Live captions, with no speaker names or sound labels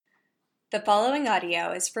The following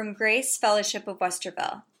audio is from Grace Fellowship of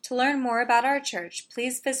Westerville. To learn more about our church,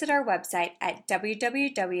 please visit our website at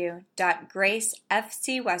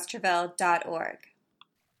www.gracefcwesterville.org.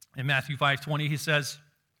 In Matthew 5:20, he says,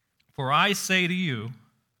 "For I say to you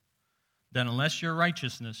that unless your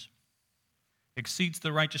righteousness exceeds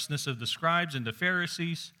the righteousness of the scribes and the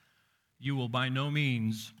Pharisees, you will by no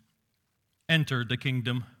means enter the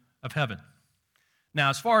kingdom of heaven." Now,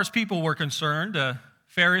 as far as people were concerned,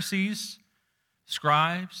 Pharisees,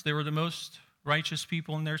 scribes, they were the most righteous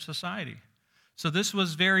people in their society. So this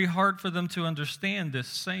was very hard for them to understand this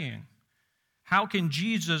saying. How can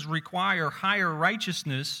Jesus require higher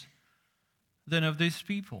righteousness than of these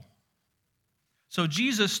people? So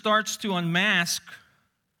Jesus starts to unmask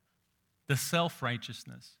the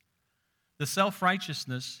self-righteousness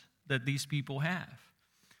that these people have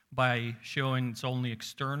by showing it's only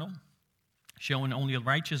external, showing only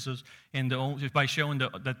righteousness, and by showing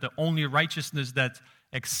that the only righteousness that's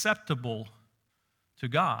acceptable to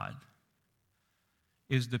God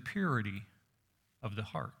is the purity of the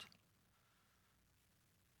heart.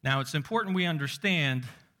 Now, it's important we understand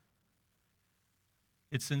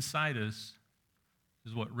it's inside us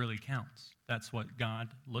is what really counts. That's what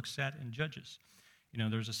God looks at and judges. You know,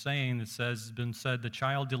 there's a saying that has been said, the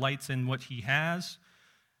child delights in what he has,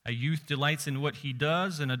 a youth delights in what he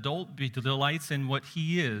does, an adult delights in what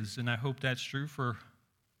he is. And I hope that's true for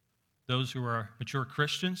those who are mature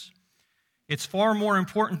Christians. It's far more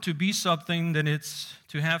important to be something than it's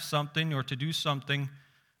to have something or to do something.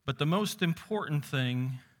 But the most important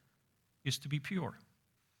thing is to be pure.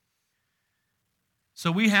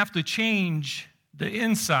 So we have to change the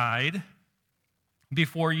inside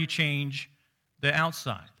before you change the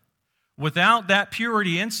outside. Without that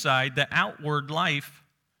purity inside, the outward life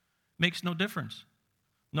makes no difference.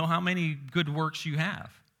 Know how many good works you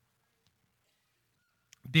have.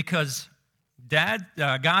 Because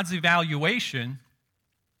God's evaluation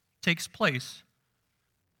takes place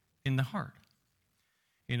in the heart.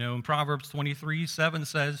 You know, in Proverbs 23:7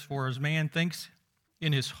 says, "For as man thinks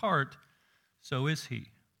in his heart, so is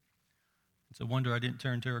he." It's a wonder I didn't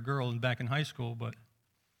turn to a girl back in high school, but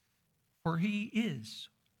for he is.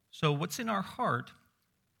 So what's in our heart,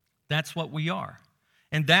 that's what we are.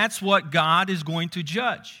 And that's what God is going to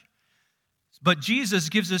judge. But Jesus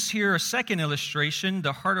gives us here a second illustration,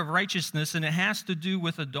 the heart of righteousness, and it has to do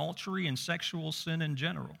with adultery and sexual sin in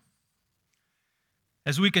general.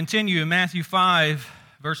 As we continue in Matthew 5,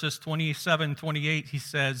 verses 27 28, he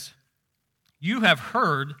says, "You have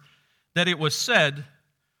heard that it was said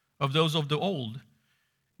of those of the old,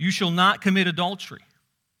 'You shall not commit adultery.'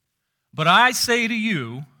 But I say to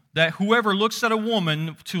you that whoever looks at a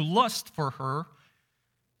woman to lust for her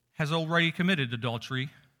has already committed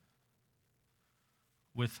adultery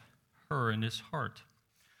with her in his heart."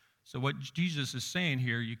 So what Jesus is saying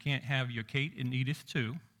here, you can't have your Kate and Edith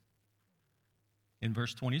too. In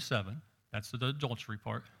verse 27, that's the adultery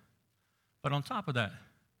part. But on top of that,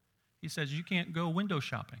 he says you can't go window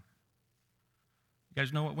shopping. You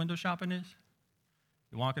guys know what window shopping is?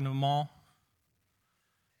 You walk into a mall,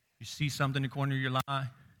 you see something in the corner of your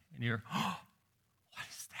eye, and you're, "Oh, what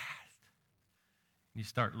is that?" And you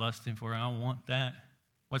start lusting for it. "I want that."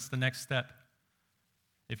 What's the next step?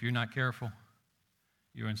 If you're not careful,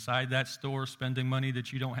 you're inside that store spending money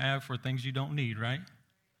that you don't have for things you don't need, right?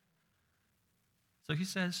 So he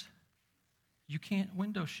says, you can't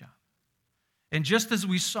window shop. And just as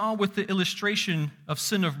we saw with the illustration of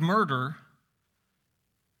sin of murder,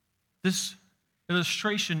 this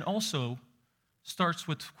illustration also starts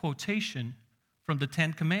with quotation from the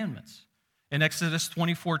Ten Commandments. In Exodus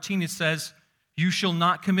 20:14, it says, "You shall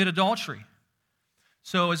not commit adultery."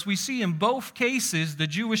 So as we see in both cases, the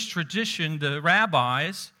Jewish tradition, the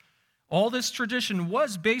rabbis, all this tradition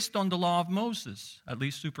was based on the law of Moses, at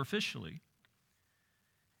least superficially.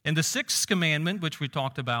 And the sixth commandment, which we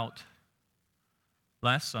talked about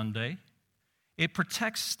last Sunday, it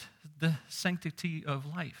protects the sanctity of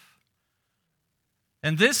life.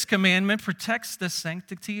 And this commandment protects the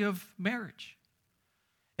sanctity of marriage.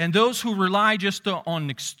 And those who rely just on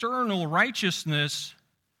external righteousness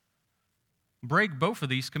break both of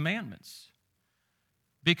these commandments.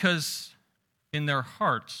 Because in their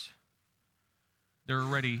hearts, they're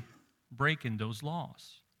already breaking those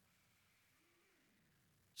laws.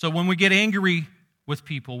 So when we get angry with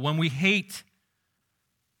people, when we hate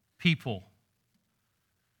people,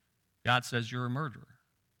 God says you're a murderer.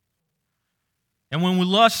 And when we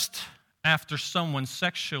lust after someone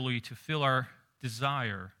sexually to fill our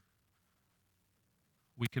desire,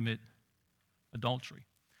 we commit adultery.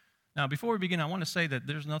 Now, before we begin, I want to say that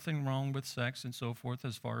there's nothing wrong with sex and so forth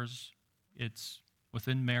as far as it's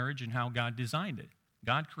within marriage and how God designed it.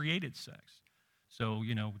 God created sex. So,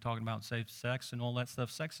 we're talking about safe sex and all that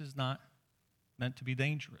stuff. Sex is not meant to be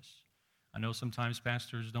dangerous. I know sometimes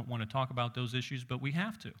pastors don't want to talk about those issues, but we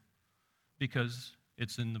have to because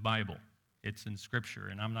it's in the Bible. It's in Scripture,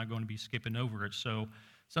 and I'm not going to be skipping over it. So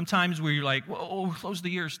sometimes we're like, whoa, close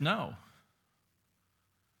the ears. No.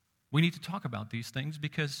 We need to talk about these things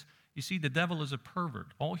because, you see, the devil is a pervert.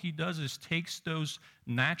 All he does is takes those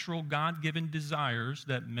natural God-given desires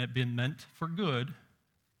that have been meant for good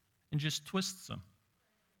and just twists them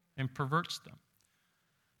and perverts them.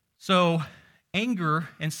 So anger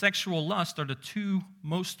and sexual lust are the two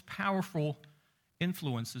most powerful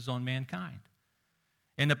influences on mankind.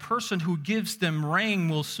 And the person who gives them reign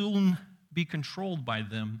will soon be controlled by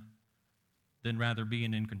them than rather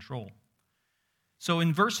being in control. So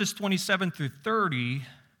in verses 27 through 30,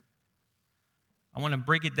 I want to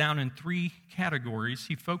break it down in three categories.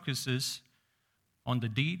 He focuses on the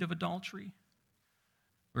deed of adultery.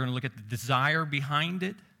 We're going to look at the desire behind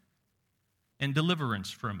it and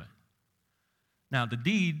deliverance from it. Now, the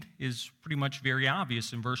deed is pretty much very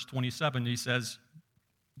obvious. In verse 27, he says,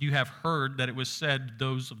 "You have heard that it was said,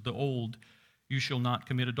 those of the old, you shall not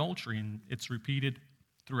commit adultery." And it's repeated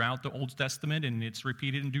throughout the Old Testament, and it's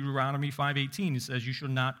repeated in Deuteronomy 5:18. It says, "You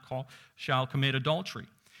shall commit adultery."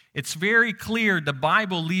 It's very clear. The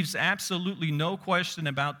Bible leaves absolutely no question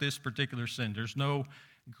about this particular sin. There's no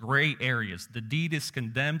gray areas. The deed is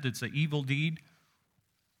condemned. It's an evil deed.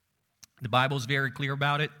 The Bible is very clear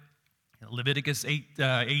about it. Leviticus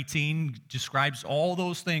 18 describes all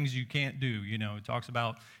those things you can't do. It talks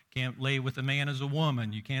about can't lay with a man as a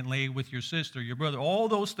woman. You can't lay with your sister, your brother. All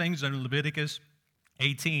those things are in Leviticus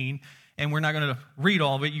 18, and we're not going to read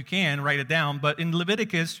all of it. You can write it down. But in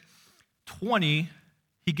Leviticus 20,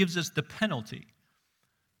 he gives us the penalty.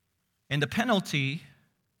 And the penalty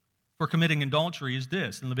for committing adultery is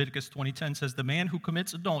this. In Leviticus 20:10 says, "The man who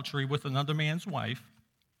commits adultery with another man's wife,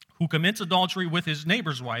 who commits adultery with his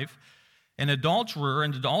neighbor's wife, an adulterer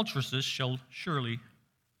and adulteresses shall surely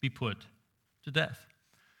be put to death."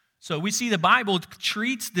 So we see the Bible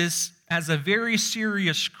treats this as a very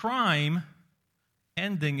serious crime,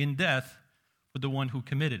 ending in death for the one who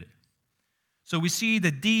committed it. So we see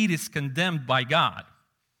the deed is condemned by God.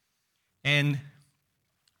 And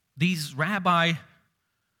these rabbi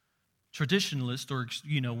traditionalists, or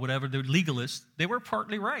whatever, they're legalists, they were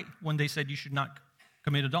partly right when they said you should not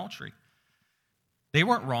commit adultery. They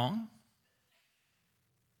weren't wrong.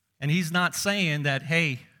 And he's not saying that,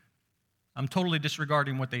 hey, I'm totally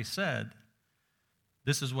disregarding what they said.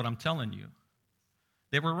 This is what I'm telling you.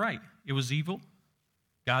 They were right. It was evil.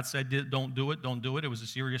 God said, don't do it, don't do it. It was a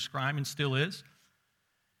serious crime and still is.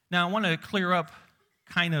 Now, I want to clear up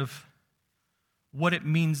kind of what it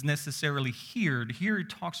means necessarily here. Here he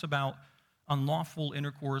talks about unlawful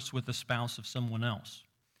intercourse with the spouse of someone else.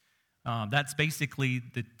 That's basically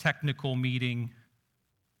the technical meaning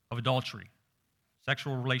of adultery.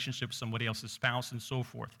 Sexual relationship with somebody else's spouse and so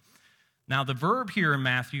forth. Now, the verb here in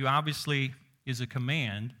Matthew obviously is a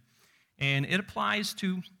command, and it applies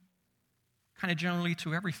to kind of generally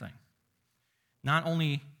to everything. Not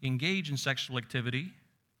only engage in sexual activity,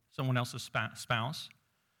 someone else's spouse,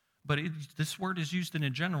 but this word is used in a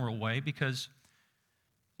general way because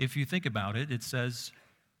if you think about it, it says,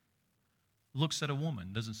 looks at a woman.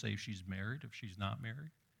 It doesn't say if she's married, if she's not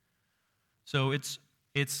married. So it's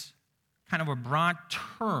kind of a broad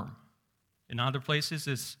term. In other places,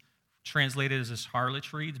 it's translated as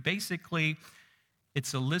harlotry.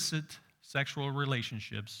 It's illicit sexual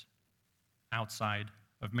relationships outside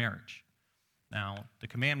of marriage. Now, the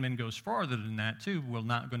commandment goes farther than that, too. We're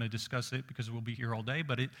not going to discuss it because we'll be here all day,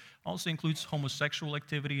 but it also includes homosexual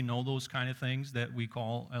activity and all those kind of things that we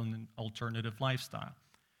call an alternative lifestyle.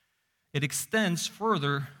 It extends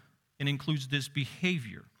further and includes this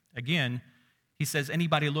behavior. Again, he says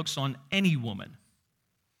anybody looks on any woman.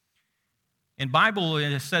 In Bible,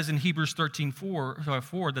 it says in Hebrews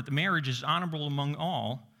 13:4 that the marriage is honorable among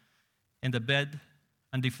all and the bed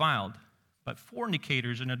undefiled. But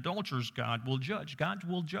fornicators and adulterers God will judge. God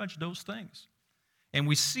will judge those things. And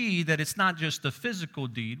we see that it's not just the physical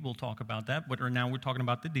deed. We'll talk about that. But now we're talking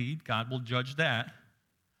about the deed. God will judge that.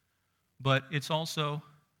 But it's also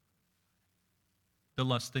the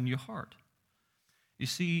lust in your heart. You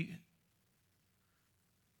see,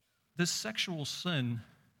 this sexual sin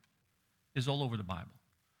is all over the Bible.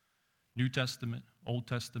 New Testament, Old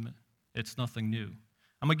Testament, it's nothing new.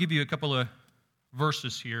 I'm going to give you a couple of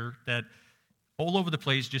verses here that all over the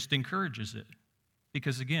place just encourages it.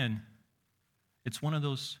 Because again, it's one of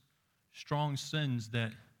those strong sins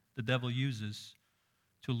that the devil uses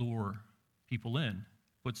to lure people in,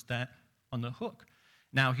 puts that on the hook.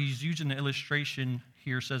 Now, he's using the illustration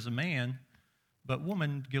here, says a man, but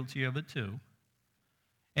woman guilty of it too.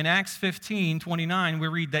 In Acts 15:29, we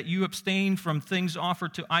read that you abstain from things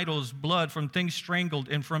offered to idols, blood, from things strangled,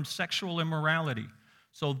 and from sexual immorality.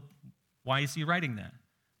 So why is he writing that?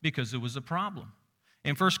 Because it was a problem.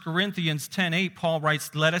 In 1 Corinthians 10:8, Paul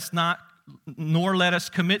writes, let us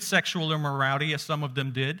commit sexual immorality, as some of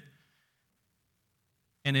them did.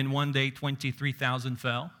 And in one day, 23,000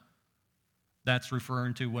 fell. That's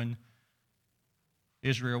referring to when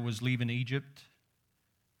Israel was leaving Egypt,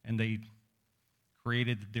 and they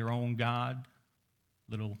created their own god,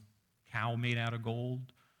 little cow made out of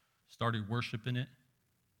gold, started worshiping it.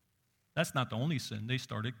 That's not the only sin. They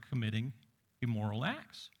started committing immoral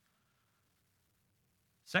acts,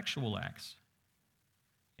 sexual acts,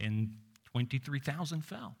 and 23,000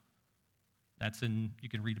 fell. You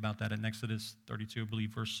can read about that in Exodus 32, I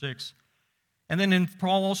believe, verse 6. And then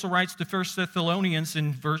Paul also writes to 1 Thessalonians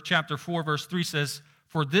in chapter 4, verse 3 says,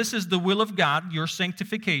 for this is the will of God, your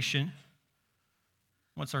sanctification.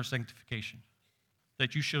 What's our sanctification?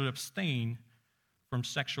 That you should abstain from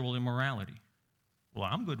sexual immorality. Well,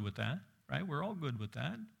 I'm good with that, right? We're all good with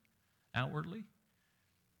that, outwardly.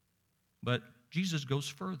 But Jesus goes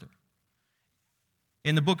further.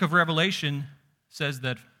 In the book of Revelation, says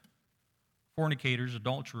that fornicators,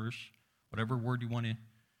 adulterers, whatever word you want to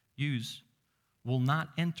use, will not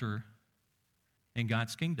enter in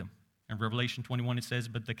God's kingdom. In Revelation 21, it says,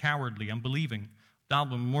 but the cowardly, unbelieving,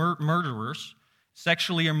 murderers,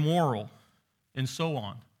 sexually immoral, and so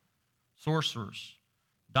on, sorcerers,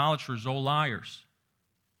 idolaters, all liars,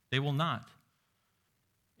 they will not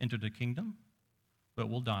enter the kingdom, but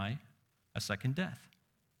will die a second death.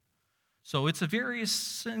 So it's a very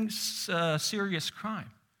serious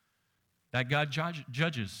crime that God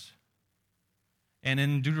judges. And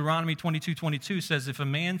in Deuteronomy 22:22 says, if a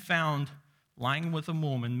man found lying with a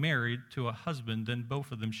woman married to a husband, then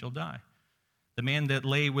both of them shall die. The man that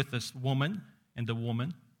lay with this woman and the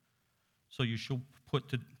woman, so you shall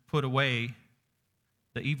put away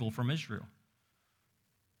the evil from Israel.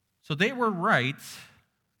 So they were right,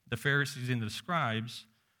 the Pharisees and the scribes,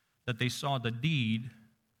 that they saw the deed.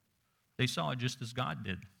 They saw it just as God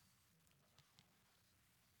did.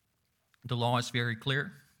 The law is very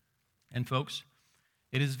clear. And folks,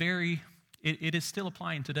 it is still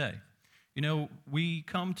applying today. You know, we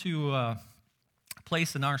come to a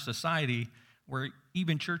place in our society where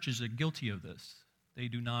even churches are guilty of this. They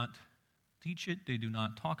do not teach it. They do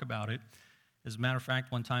not talk about it. As a matter of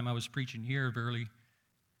fact, one time I was preaching here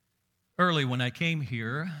early when I came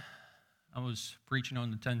here. I was preaching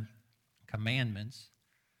on the 10 Commandments.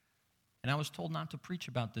 And I was told not to preach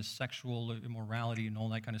about this sexual immorality and all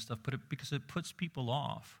that kind of stuff, because it puts people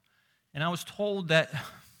off. And I was told that,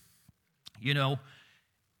 you know,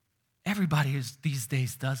 everybody these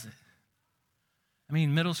days does it. I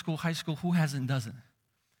mean, middle school, high school, who hasn't done it?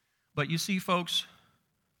 But you see, folks,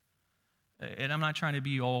 and I'm not trying to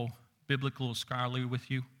be all biblical scholarly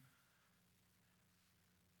with you,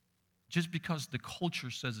 just because the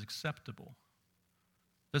culture says acceptable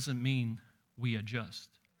doesn't mean we adjust.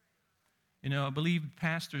 You know, I believe the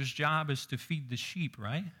pastor's job is to feed the sheep,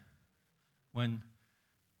 right? When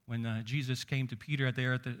Jesus came to Peter at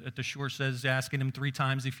the shore, says, asking him 3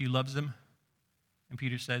 times if he loves him. And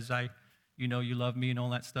Peter says, you know you love me and all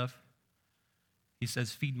that stuff. He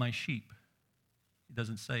says, feed my sheep. He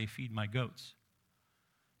doesn't say, feed my goats.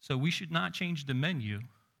 So we should not change the menu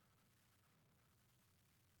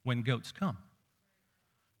when goats come.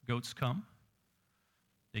 Goats come,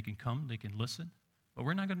 they can listen, but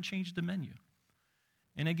we're not going to change the menu.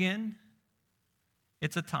 And again,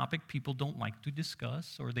 it's a topic people don't like to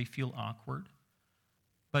discuss or they feel awkward.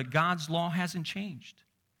 But God's law hasn't changed.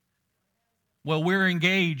 Well, we're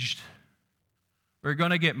engaged. We're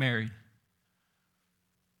going to get married.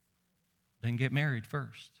 Then get married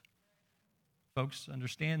first. Folks,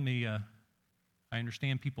 understand me. I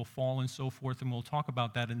understand people fall and so forth, and we'll talk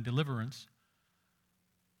about that in deliverance.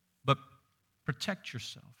 But protect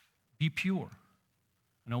yourself. Be pure.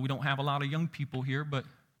 I know we don't have a lot of young people here, but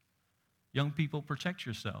young people, protect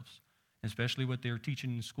yourselves. Especially what they're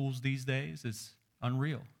teaching in schools these days is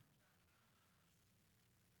unreal.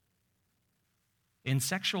 In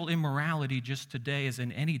sexual immorality, just today as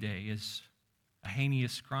in any day, is a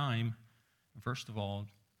heinous crime. First of all,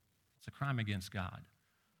 it's a crime against God.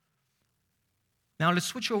 Now let's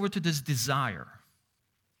switch over to this desire.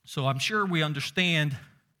 So I'm sure we understand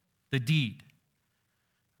the deed,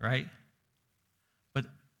 right? But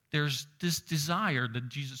there's this desire that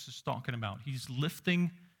Jesus is talking about. He's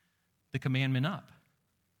lifting the commandment up.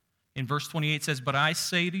 In verse 28 it says, "But I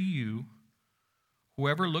say to you,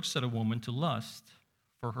 whoever looks at a woman to lust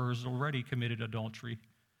for he has already committed adultery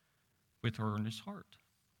with her in his heart.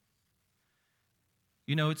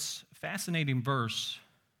 You know, it's a fascinating verse,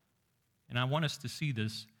 and I want us to see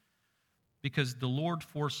this because the Lord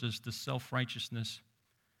forces the self-righteousness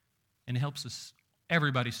and helps us,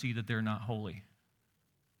 everybody see that they're not holy.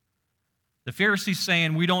 The Pharisees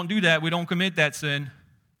saying, we don't do that, we don't commit that sin.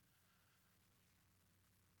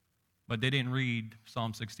 But they didn't read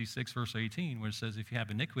Psalm 66, verse 18, where it says, if you have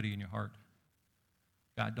iniquity in your heart,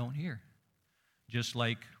 God don't hear. Just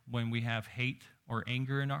like when we have hate or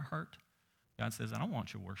anger in our heart, God says, I don't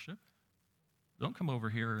want your worship. Don't come over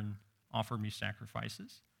here and offer me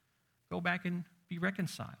sacrifices. Go back and be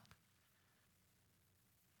reconciled.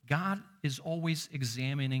 God is always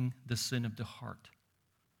examining the sin of the heart.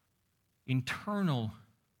 Internal,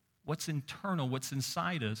 what's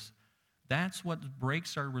inside us, that's what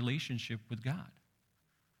breaks our relationship with God.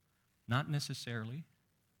 Not necessarily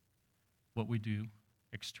what we do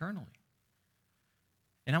externally.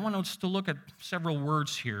 And I want us to look at several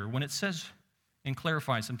words here. When it says, and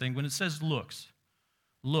clarify something, when it says looks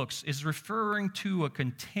is referring to a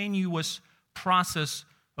continuous process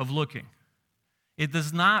of looking. It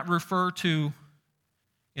does not refer to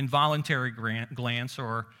involuntary glance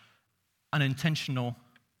or unintentional,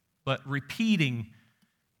 but repeating,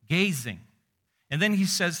 gazing. And then he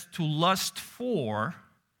says to lust for,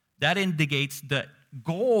 that indicates the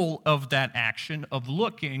goal of that action of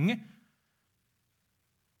looking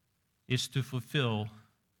is to fulfill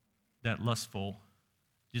that lustful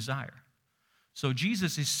desire. So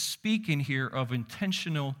Jesus is speaking here of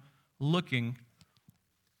intentional looking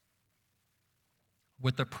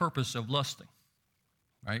with the purpose of lusting,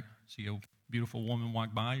 right? See a beautiful woman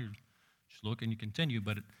walk by, you just look and you continue,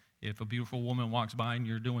 but if a beautiful woman walks by and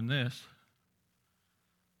you're doing this,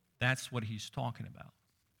 that's what he's talking about.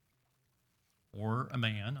 Or a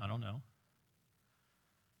man, I don't know.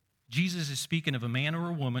 Jesus is speaking of a man or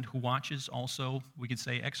a woman who watches also, we could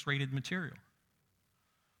say, X-rated material.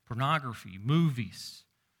 Pornography, movies,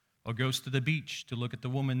 or goes to the beach to look at the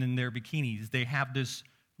woman in their bikinis. They have this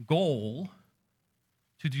goal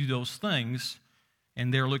to do those things,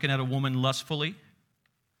 and they're looking at a woman lustfully.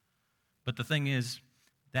 But the thing is,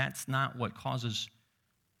 that's not what causes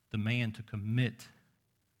the man to commit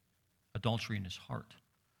adultery in his heart.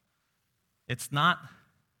 It's not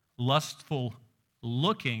lustful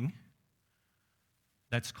looking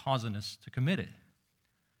that's causing us to commit it.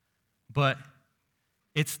 But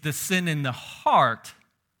it's the sin in the heart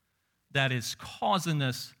that is causing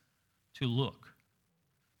us to look.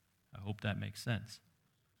 I hope that makes sense.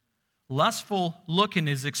 Lustful looking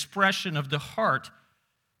is expression of the heart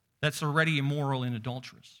that's already immoral and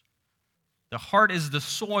adulterous. The heart is the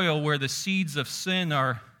soil where the seeds of sin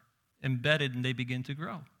are embedded and they begin to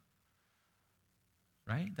grow.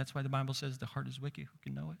 Right? That's why the Bible says the heart is wicked. Who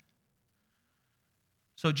can know it?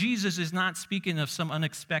 So Jesus is not speaking of some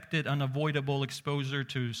unexpected, unavoidable exposure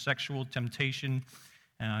to sexual temptation.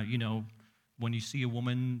 When you see a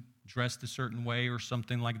woman dressed a certain way or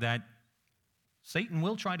something like that, Satan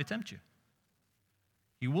will try to tempt you.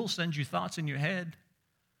 He will send you thoughts in your head.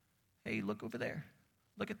 Hey, look over there.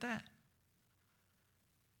 Look at that.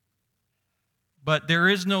 But there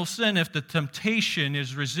is no sin if the temptation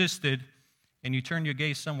is resisted and you turn your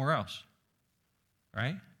gaze somewhere else.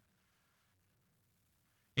 Right?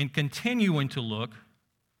 In continuing to look,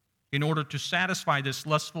 in order to satisfy this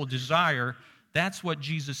lustful desire, that's what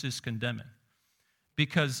Jesus is condemning.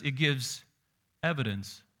 Because it gives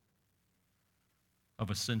evidence of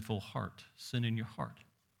a sinful heart, sin in your heart.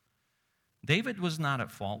 David was not at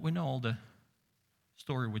fault. We know all the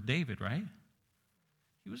story with David, right?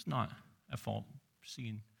 He was not at fault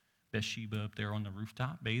seeing Bathsheba up there on the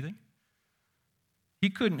rooftop bathing. He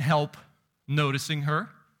couldn't help noticing her.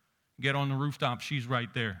 Get on the rooftop, she's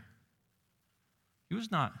right there. He was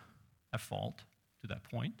not at fault to that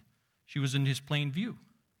point. She was in his plain view.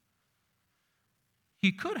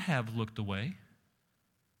 He could have looked away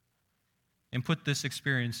and put this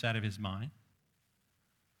experience out of his mind.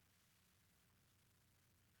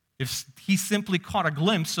 If he simply caught a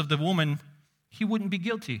glimpse of the woman, he wouldn't be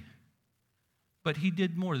guilty. But he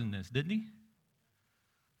did more than this, didn't he?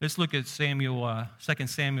 Let's look at 2 Samuel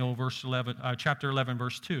chapter 11,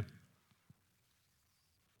 verse 2.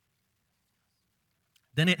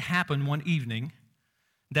 Then it happened one evening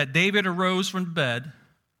that David arose from bed.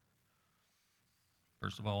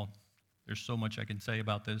 First of all, there's so much I can say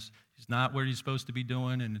about this. He's not where he's supposed to be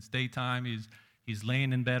doing, and it's daytime. He's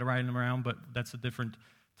laying in bed riding around, but that's a different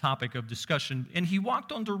topic of discussion. And he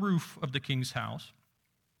walked on the roof of the king's house.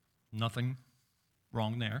 Nothing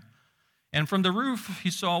wrong there. And from the roof,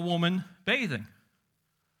 he saw a woman bathing.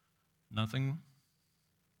 Nothing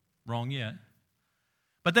Wrong yet.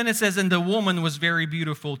 But then it says, and the woman was very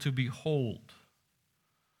beautiful to behold.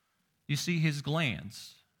 You see his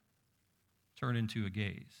glance turn into a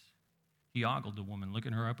gaze. He ogled the woman,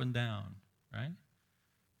 looking her up and down, right?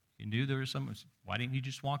 He knew there was something. Why didn't he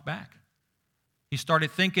just walk back? He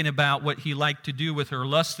started thinking about what he liked to do with her,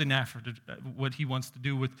 lusting after what he wants to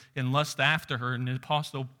do with and lust after her. And the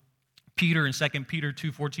Apostle Peter in 2 Peter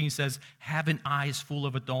 2:14 says, having eyes full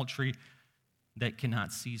of adultery that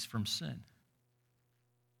cannot cease from sin.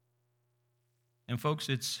 And folks,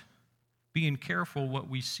 it's being careful what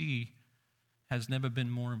we see has never been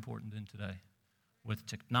more important than today. With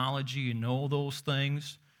technology and all those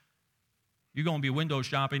things, you're going to be window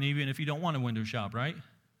shopping even if you don't want to window shop, right?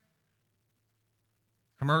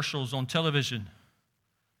 Commercials on television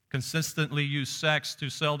consistently use sex to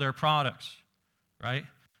sell their products, right?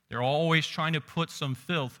 They're always trying to put some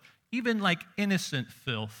filth, even like innocent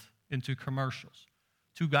filth, into commercials.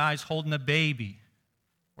 Two guys holding a baby,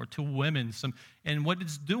 or two women. And what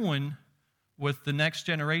it's doing with the next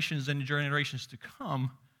generations and the generations to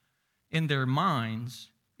come in their minds,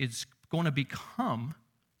 it's going to become,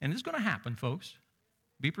 and it's going to happen, folks.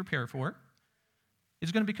 Be prepared for it.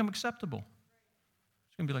 It's going to become acceptable.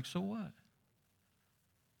 It's going to be like, so what?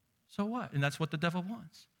 So what? And that's what the devil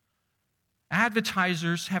wants.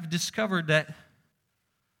 Advertisers have discovered that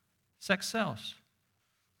sex sells.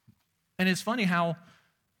 And it's funny how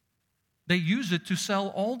they use it to sell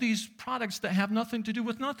all these products that have nothing to do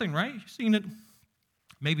with nothing, right? You've seen it.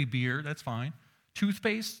 Maybe beer, that's fine.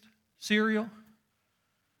 Toothpaste, cereal.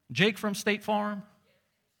 Jake from State Farm,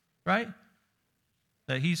 right?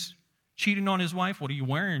 That he's cheating on his wife. What are you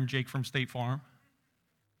wearing, Jake from State Farm?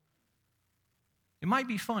 It might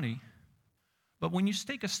be funny, but when you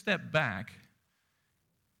take a step back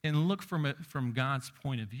and look from it from God's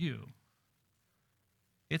point of view,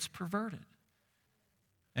 it's perverted.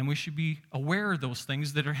 And we should be aware of those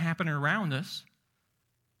things that are happening around us.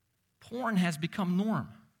 Porn has become norm.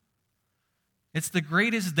 It's the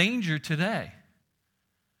greatest danger today.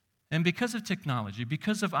 And because of technology,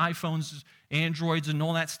 because of iPhones, Androids, and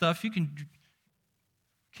all that stuff,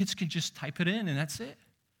 kids can just type it in and that's it.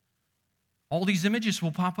 All these images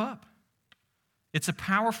will pop up. It's a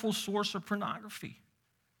powerful source of pornography.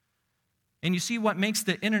 And you see what makes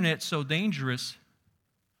the internet so dangerous?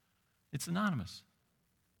 It's anonymous.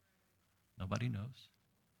 Nobody knows.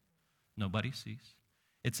 Nobody sees.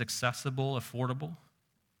 It's accessible, affordable.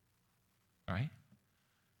 Right?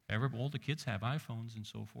 All the kids have iPhones and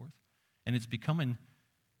so forth. And it's becoming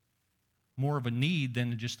more of a need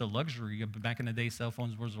than just a luxury. Back in the day, cell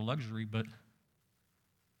phones was a luxury, but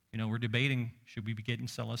we're debating, should we be getting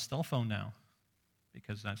a cell phone now?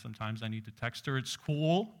 Because sometimes I need to text her at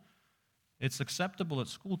school. It's acceptable at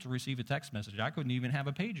school to receive a text message. I couldn't even have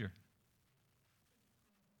a pager.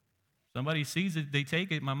 Somebody sees it, they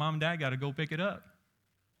take it, my mom and dad got to go pick it up.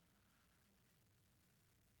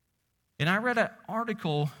 And I read an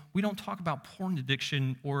article, we don't talk about porn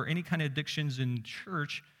addiction or any kind of addictions in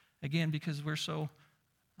church, again, because we're so,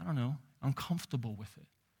 uncomfortable with it.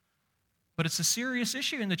 But it's a serious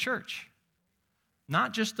issue in the church,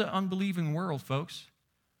 not just the unbelieving world, folks.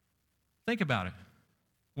 Think about it.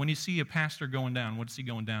 When you see a pastor going down, what's he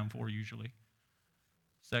going down for usually?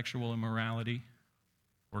 Sexual immorality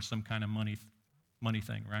or some kind of money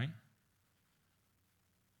thing, right?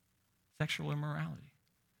 Sexual immorality.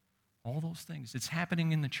 All those things. It's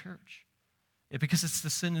happening in the church. Because it's the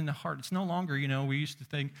sin in the heart. It's no longer, we used to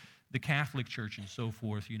think the Catholic Church and so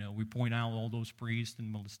forth, we point out all those priests and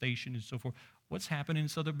molestation and so forth. What's happening in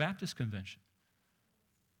Southern Baptist Convention?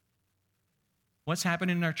 What's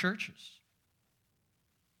happening in our churches?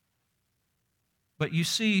 But you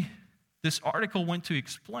see, this article went to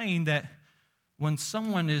explain that when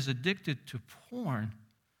someone is addicted to porn,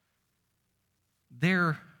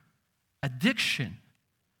 their addiction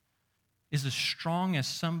is as strong as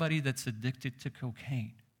somebody that's addicted to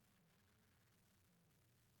cocaine.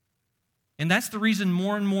 And that's the reason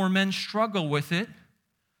more and more men struggle with it,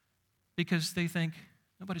 because they think,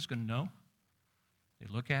 nobody's going to know. They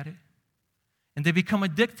look at it, and they become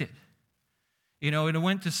addicted. And it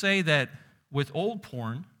went to say that with old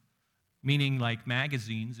porn, meaning like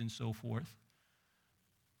magazines and so forth,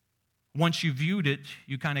 once you viewed it,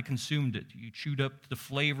 you kind of consumed it. You chewed up the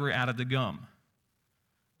flavor out of the gum.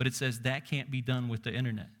 But it says that can't be done with the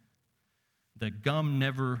internet. The gum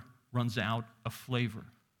never runs out of flavor.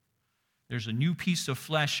 There's a new piece of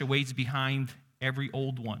flesh awaits behind every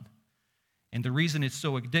old one. And the reason it's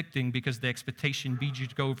so addicting, because the expectation leads you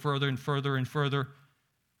to go further and further and further.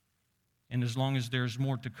 And as long as there's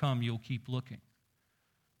more to come, you'll keep looking.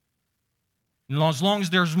 And as long as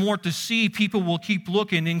there's more to see, people will keep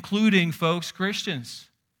looking, including, folks, Christians.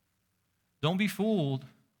 Don't be fooled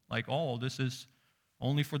like, oh, this is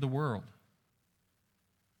only for the world.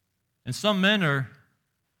 And some men are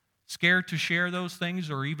scared to share those things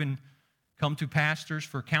or even come to pastors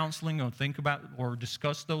for counseling or think about or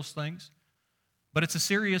discuss those things. But it's a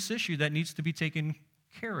serious issue that needs to be taken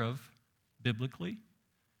care of biblically,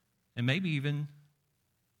 and maybe even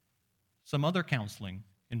some other counseling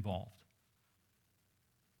involved.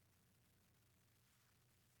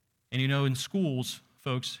 And in schools,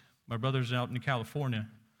 folks, my brother's out in California,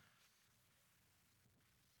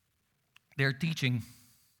 they're teaching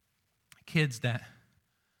kids that,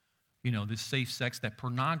 this safe sex, that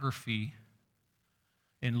pornography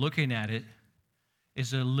and looking at it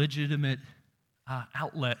is a legitimate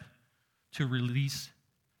outlet to release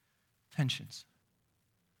tensions.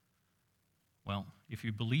 Well, if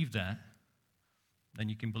you believe that, then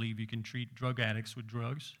you can believe you can treat drug addicts with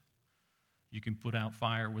drugs. You can put out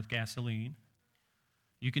fire with gasoline.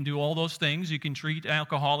 You can do all those things. You can treat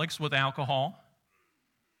alcoholics with alcohol.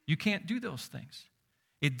 You can't do those things.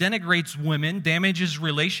 It denigrates women, damages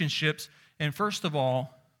relationships, and first of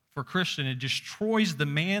all, for Christian, it destroys the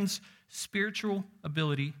man's spiritual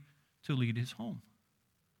ability to lead his home.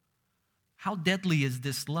 How deadly is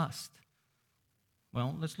this lust?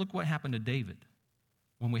 Well, let's look what happened to David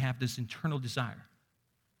when we have this internal desire.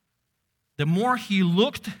 The more he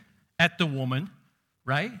looked at the woman,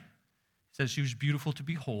 right? It says she was beautiful to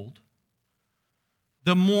behold.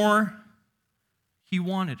 The more he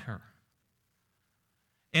wanted her.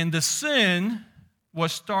 And the sin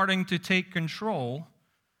was starting to take control,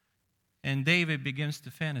 and David begins to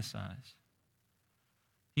fantasize.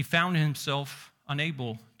 He found himself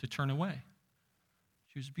unable to turn away.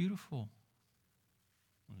 She was beautiful.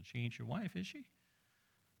 Well, she ain't your wife, is she?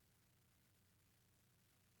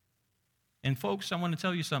 And folks, I want to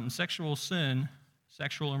tell you something. Sexual sin,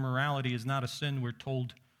 sexual immorality is not a sin we're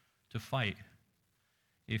told to fight.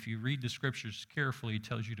 If you read the scriptures carefully, it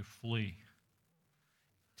tells you to flee.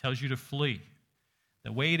 It tells you to flee.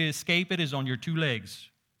 The way to escape it is on your two legs.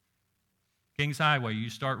 King's Highway, you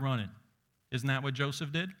start running. Isn't that what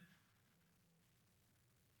Joseph did?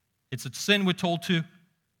 It's a sin we're told to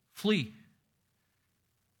flee.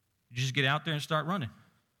 You just get out there and start running.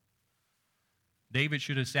 David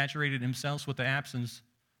should have saturated himself with the absence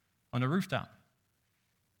on the rooftop.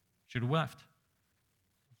 Should have left.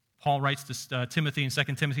 Paul writes to Timothy in 2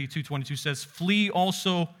 Timothy 2:22 says, flee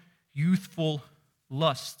also youthful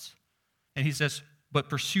lusts. And he says, but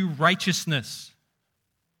pursue righteousness.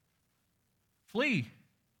 Flee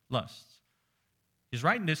lusts. He's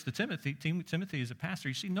writing this to Timothy. Timothy is a pastor.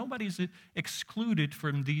 You see, nobody's excluded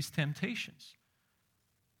from these temptations.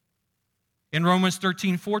 In Romans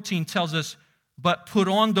 13:14 tells us, but put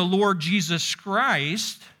on the Lord Jesus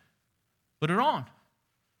Christ, put it on,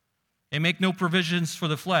 and make no provisions for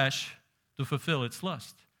the flesh to fulfill its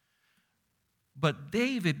lust. But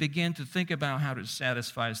David began to think about how to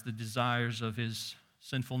satisfy the desires of his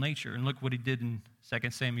sinful nature. And look what he did in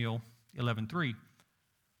 2 Samuel 11:3.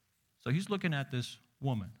 So he's looking at this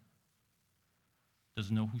woman.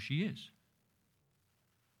 Doesn't know who she is.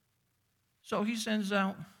 So he sends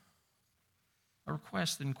out a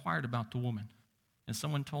request and inquired about the woman. And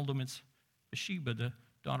someone told him it's Bathsheba, the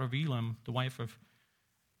daughter of Elam, the wife of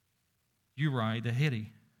Uriah the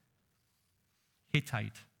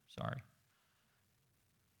Hittite.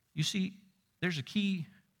 You see, there's a key,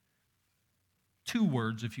 two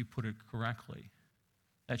words if you put it correctly,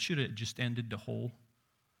 that should have just ended the whole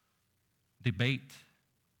debate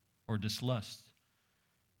or this lust.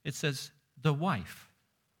 It says, the wife.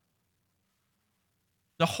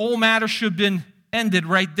 The whole matter should have been ended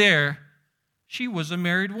right there. She was a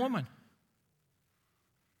married woman.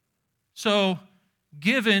 So,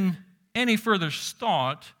 given any further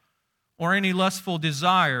thought or any lustful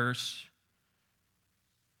desires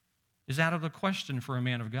is out of the question for a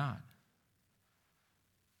man of God.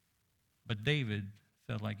 But David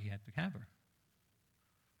felt like he had to have her.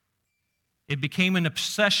 It became an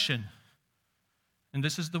obsession. And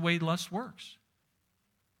this is the way lust works.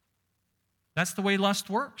 That's the way lust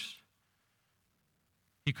works.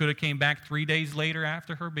 He could have came back 3 days later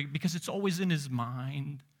after her because it's always in his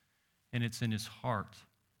mind and it's in his heart.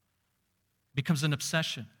 It becomes an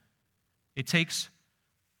obsession. It takes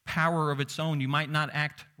power of its own. You might not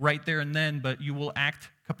act right there and then, but you will act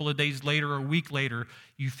a couple of days later or a week later.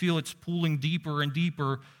 You feel it's pulling deeper and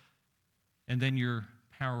deeper, and then you're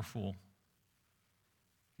powerful.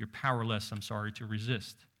 You're powerless, to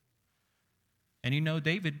resist. And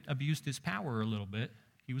David abused his power a little bit.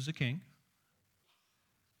 He was a king.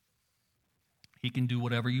 He can do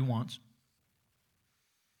whatever he wants.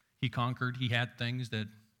 He conquered. He had things that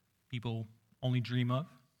people only dream of.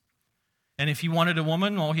 And if he wanted a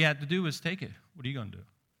woman, all he had to do was take it. What are you going to do?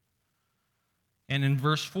 And in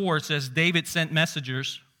verse 4, it says, David sent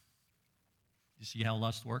messengers. You see how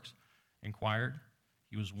lust works? Inquired.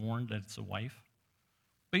 He was warned that it's a wife.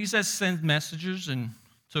 But he says, send messengers and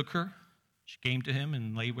took her. She came to him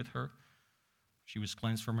and lay with her. She was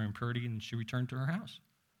cleansed from her impurity, and she returned to her house.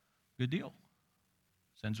 Good deal.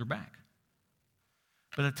 Sends her back.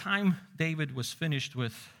 By the time David was finished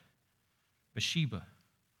with Bathsheba,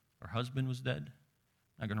 her husband was dead.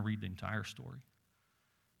 I'm not going to read the entire story.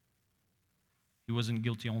 He wasn't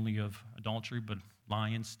guilty only of adultery, but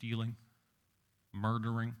lying, stealing,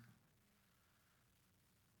 murdering.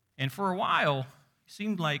 And for a while, it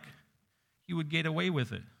seemed like he would get away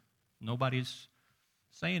with it. Nobody's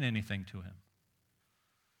saying anything to him.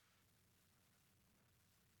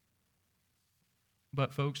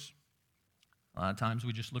 But folks, a lot of times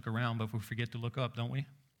we just look around, but we forget to look up, don't we?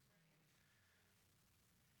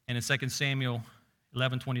 And in 2 Samuel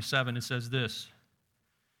 11:27, it says this,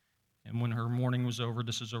 and when her mourning was over,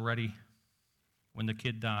 this is already when the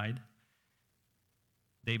kid died,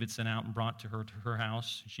 David sent out and brought her to her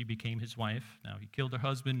house. She became his wife. Now, he killed her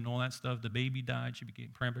husband and all that stuff. The baby died. She became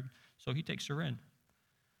pregnant. So he takes her in.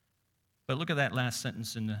 But look at that last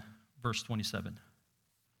sentence in verse 27.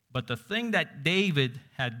 But the thing that David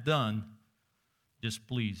had done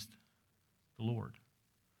displeased the Lord.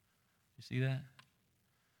 You see that?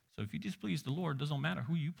 So if you displease the Lord, it doesn't matter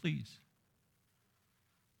who you please.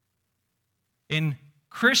 And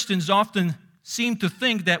Christians often seem to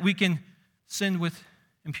think that we can sin with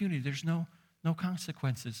impunity. There's no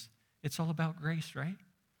consequences. It's all about grace, right?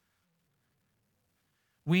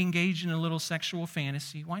 We engage in a little sexual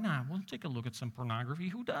fantasy. Why not? We'll take a look at some pornography.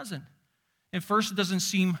 Who doesn't? At first, it doesn't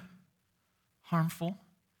seem harmful.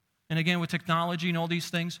 And again, with technology and all these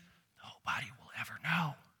things, nobody will ever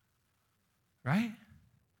know. Right?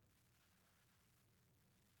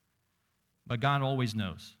 But God always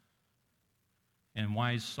knows. And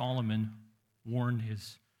wise Solomon warns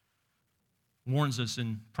us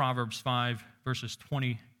in Proverbs 5, verses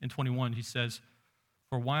 20 and 21. He says,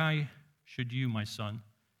 "For why should you, my son,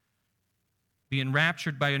 be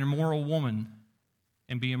enraptured by an immoral woman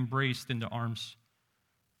and be embraced in the arms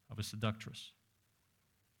of a seductress?"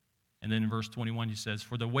 And then in verse 21, he says,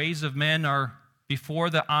 "For the ways of men are before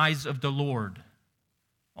the eyes of the Lord."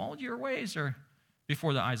 All your ways are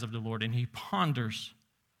before the eyes of the Lord, and he ponders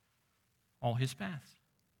all his paths.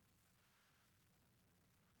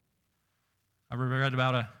 I read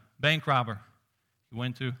about a bank robber. He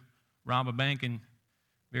went to rob a bank, and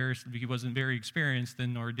he wasn't very experienced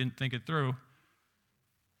or didn't think it through.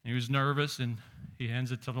 He was nervous, and he hands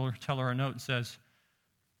the teller a note and says,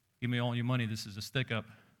 "Give me all your money. This is a stick-up."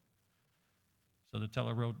 So the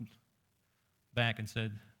teller wrote back and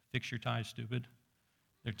said, "Fix your tie, stupid.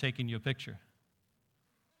 They're taking you a picture."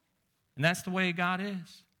 And that's the way God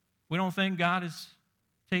is. We don't think God is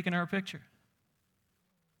taking our picture.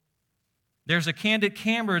 There's a candid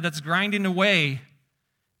camera that's grinding away,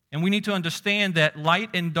 and we need to understand that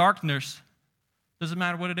light and darkness, doesn't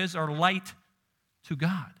matter what it is, are light to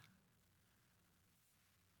God.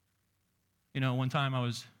 You know, one time I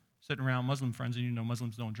was sitting around Muslim friends, and you know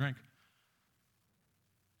Muslims don't drink.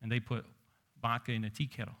 And they put vodka in a tea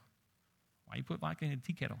kettle. Why you put vodka in a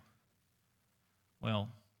tea kettle?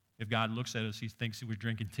 Well, if God looks at us, he thinks he was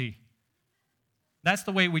drinking tea. That's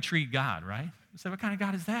the way we treat God, right? We say, what kind of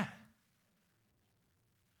God is that?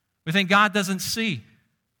 We think God doesn't see.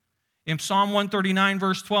 In Psalm 139,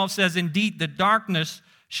 verse 12 says, "Indeed, the darkness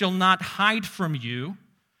shall not hide from you,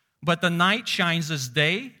 but the night shines as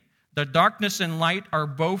day. The darkness and light are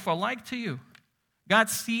both alike to you." God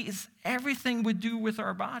sees everything we do with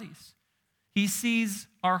our bodies. He sees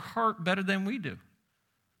our heart better than we do.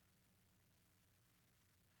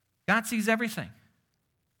 God sees everything.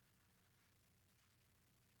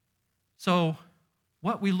 So,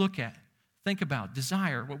 what we look at, think about,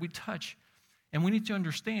 desire, what we touch. And we need to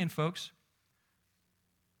understand, folks,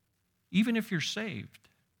 even if you're saved,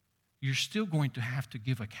 you're still going to have to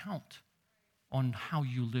give account on how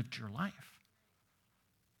you lived your life.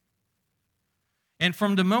 And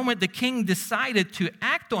from the moment the king decided to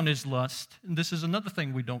act on his lust, and this is another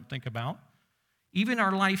thing we don't think about, even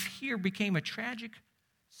our life here became a tragic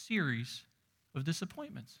series of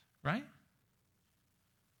disappointments, right?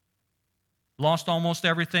 Lost almost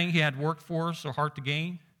everything he had worked for so hard to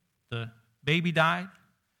gain. The baby died.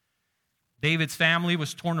 David's family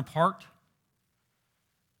was torn apart.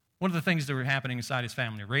 What are the things that were happening inside his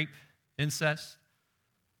family? Rape, incest.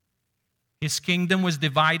 His kingdom was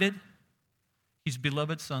divided. His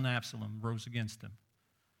beloved son Absalom rose against him.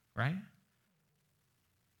 right?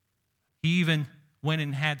 He even went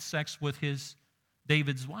and had sex with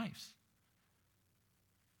David's wives.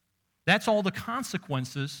 That's all the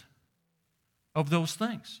consequences of those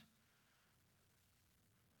things.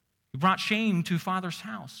 He brought shame to father's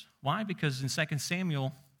house. Why? Because in 2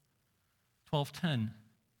 Samuel 12:10,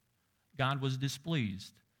 God was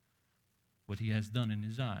displeased what he has done in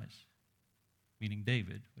his eyes, meaning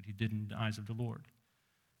David, what he did in the eyes of the Lord.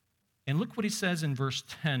 And look what he says in verse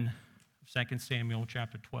 10 of 2 Samuel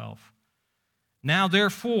chapter 12. Now,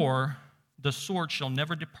 therefore, the sword shall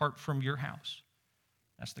never depart from your house.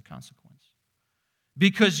 That's the consequence.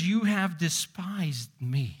 Because you have despised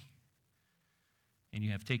me, and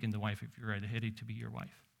you have taken the wife of Uriah to be your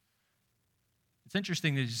wife. It's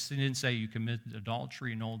interesting that he didn't say you commit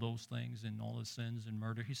adultery and all those things and all the sins and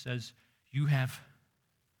murder. He says, you have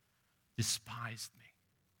despised me.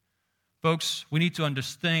 Folks, we need to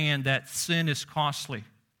understand that sin is costly.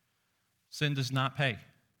 Sin does not pay.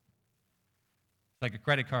 It's like a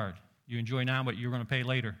credit card. You enjoy now, but you're going to pay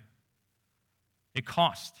later. It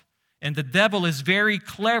costs. And the devil is very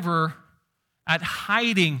clever at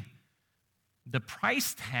hiding the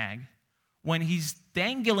price tag when he's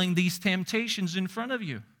dangling these temptations in front of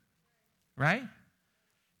you. Right?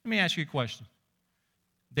 Let me ask you a question.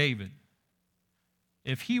 David,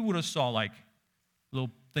 if he would have saw like a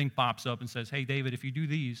little thing pops up and says, hey, David, if you do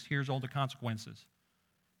these, here's all the consequences.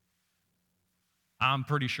 I'm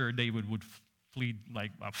pretty sure David would flee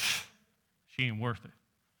like, she ain't worth it.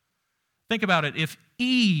 Think about it. If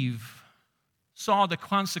Eve saw the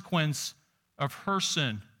consequence of her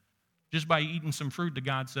sin just by eating some fruit that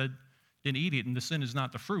God said, didn't eat it, and the sin is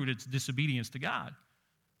not the fruit, it's disobedience to God.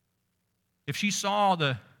 If she saw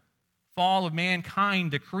the fall of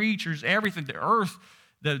mankind, the creatures, everything, the earth,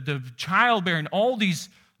 the childbearing, all these,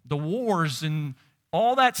 the wars and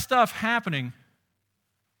all that stuff happening,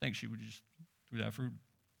 I think she would just throw that fruit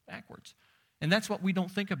backwards. And that's what we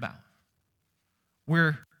don't think about.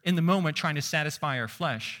 We're in the moment trying to satisfy our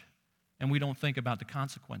flesh, and we don't think about the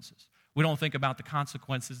consequences. We don't think about the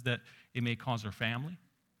consequences that it may cause our family,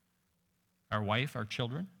 our wife, our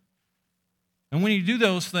children. And when you do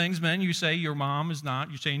those things, men, you say your mom is not,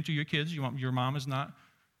 you're saying to your kids, your mom is not,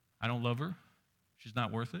 I don't love her. She's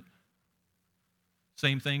not worth it.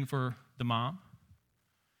 Same thing for the mom.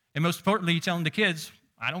 And most importantly, you're telling the kids,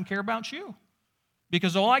 I don't care about you.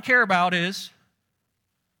 Because all I care about is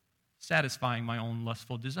satisfying my own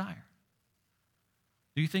lustful desire.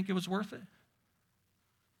 Do you think it was worth it?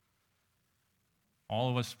 All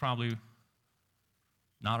of us probably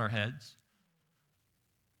nod our heads.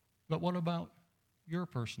 But what about your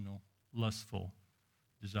personal lustful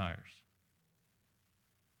desires?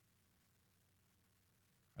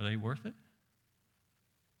 Are they worth it?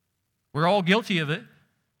 We're all guilty of it.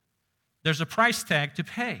 There's a price tag to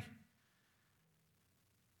pay.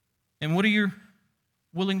 And what are you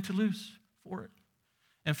willing to lose for it?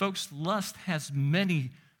 And folks, lust has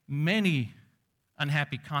many, many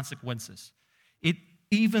unhappy consequences. It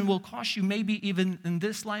even will cost you, maybe even in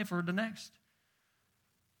this life or the next.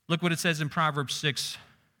 Look what it says in Proverbs 6,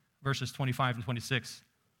 verses 25 and 26.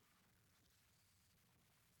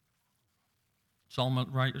 Solomon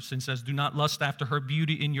writes and says, do not lust after her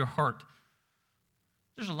beauty in your heart.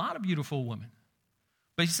 There's a lot of beautiful women.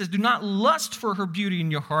 But he says, do not lust for her beauty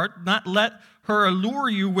in your heart, not let her allure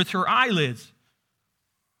you with her eyelids.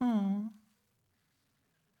 Oh.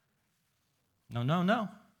 No.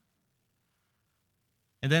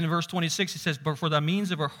 And then in verse 26, he says, but for the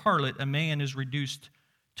means of a harlot, a man is reduced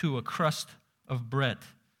to a crust of bread.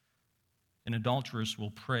 An adulteress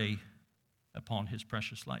will prey upon his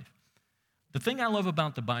precious life. The thing I love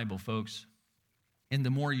about the Bible, folks, and the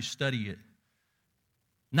more you study it,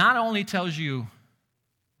 not only tells you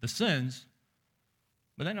the sins,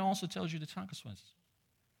 but then it also tells you the consequences.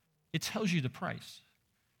 It tells you the price,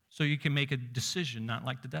 so you can make a decision not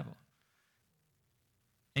like the devil.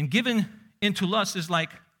 And giving into lust is like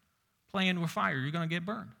playing with fire. You're going to get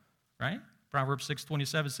burned, right? Proverbs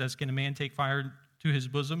 6:27 says, can a man take fire to his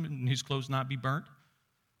bosom and his clothes not be burnt?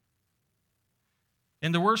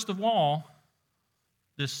 And the worst of all,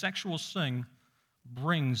 this sexual sin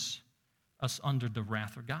brings us under the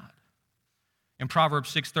wrath of God. And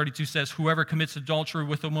Proverbs 6:32 says, whoever commits adultery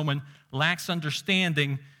with a woman lacks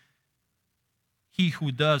understanding. He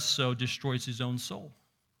who does so destroys his own soul.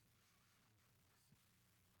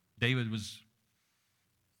 David was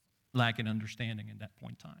lacking understanding at that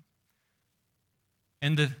point in time.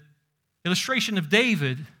 And the illustration of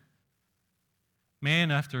David,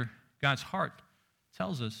 man after God's heart,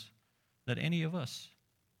 tells us that any of us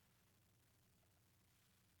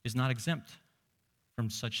is not exempt from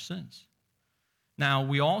such sins. Now,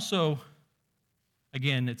 we also,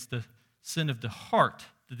 again, it's the sin of the heart,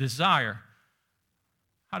 the desire.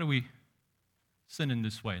 How do we sin in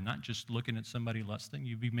this way? Not just looking at somebody lusting.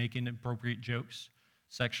 You'd be making inappropriate jokes,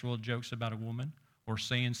 sexual jokes about a woman, or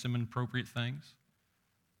saying some inappropriate things,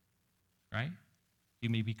 right? You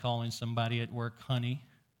may be calling somebody at work honey.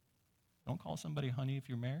 Don't call somebody honey if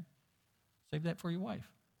you're married. Save that for your wife,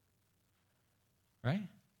 right?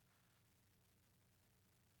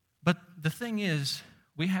 But the thing is,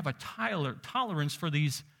 we have a tolerance for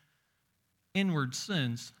these inward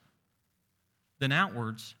sins than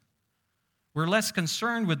outwards. We're less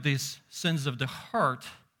concerned with these sins of the heart.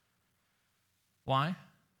 Why?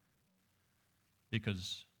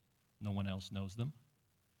 Because no one else knows them,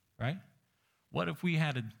 right? What if we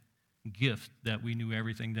had a gift that we knew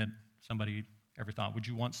everything that somebody ever thought? Would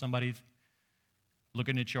you want somebody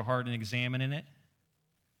looking at your heart and examining it?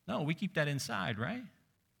 No, we keep that inside, right?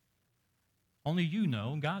 Only you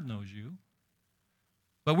know, and God knows you.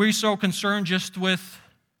 But we're so concerned just with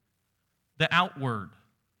the outward.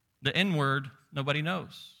 The inward, nobody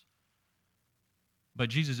knows. But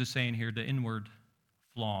Jesus is saying here the inward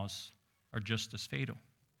flaws are just as fatal.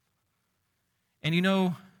 And you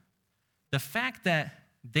know, the fact that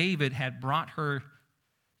David had brought her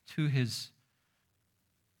to his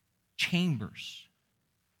chambers,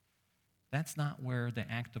 that's not where the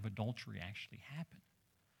act of adultery actually happened.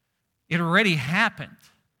 It already happened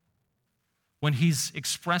when he's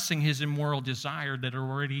expressing his immoral desire that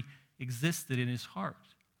already existed in his heart.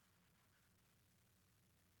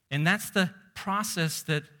 And that's the process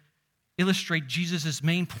that illustrates Jesus'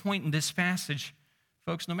 main point in this passage.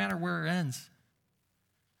 Folks, no matter where it ends,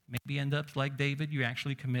 maybe end up like David, you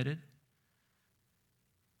actually committed.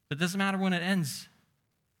 But it doesn't matter when it ends.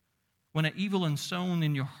 When an evil is sown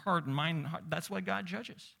in your heart and mind, that's what God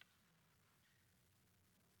judges.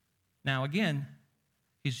 Now, again,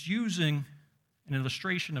 he's using an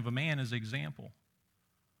illustration of a man as an example.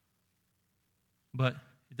 But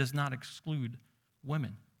it does not exclude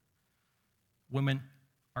women. Women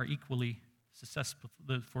are equally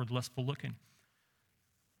susceptible for lustful looking.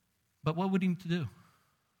 But what would he need to do?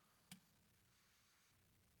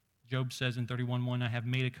 Job says in 31:1, I have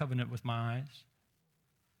made a covenant with my eyes.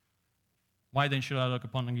 Why then should I look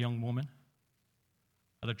upon a young woman?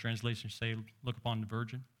 Other translations say, look upon the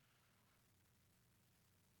virgin.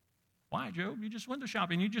 Why, Job? You just window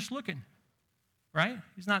shopping. You're just looking, right?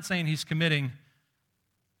 He's not saying he's committing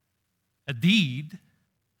a deed.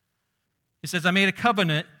 He says, I made a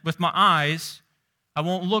covenant with my eyes. I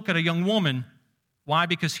won't look at a young woman. Why?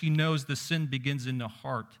 Because he knows the sin begins in the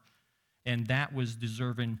heart. And that was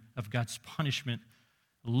deserving of God's punishment.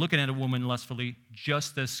 Looking at a woman lustfully,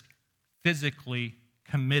 just as physically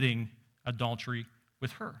committing adultery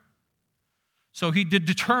with her. So he did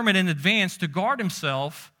determine in advance to guard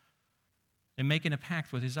himself in making a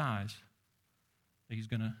pact with his eyes that he's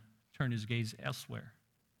going to turn his gaze elsewhere.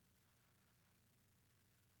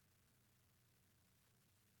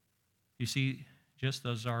 You see, just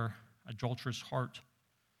as our adulterous heart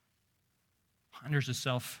ponders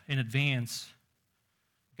itself in advance,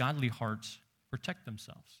 godly hearts protect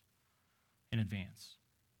themselves in advance.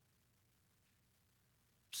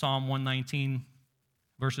 Psalm 119,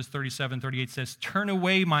 verses 37-38 says, turn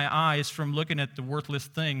away my eyes from looking at the worthless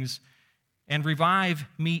things and revive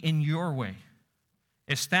me in your way.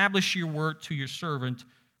 Establish your word to your servant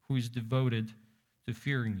who is devoted to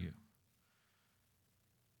fearing you.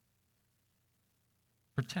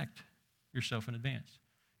 Protect yourself in advance.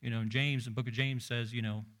 You know, James, the book of James says,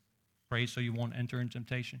 pray so you won't enter into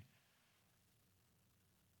temptation.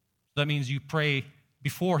 That means you pray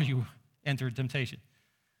before you enter temptation.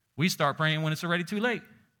 We start praying when it's already too late,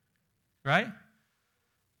 right?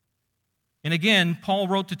 And again, Paul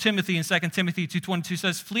wrote to Timothy in 2 Timothy 2:22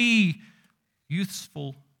 says, flee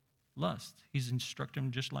youthful lust. He's instructing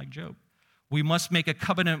him just like Job. We must make a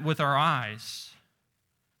covenant with our eyes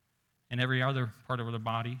and every other part of our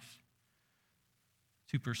bodies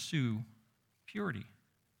to pursue purity.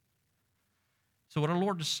 So what our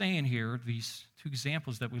Lord is saying here, these two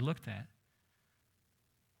examples that we looked at,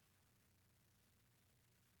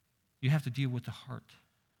 you have to deal with the heart.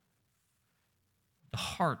 The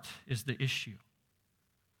heart is the issue.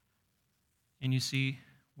 And you see,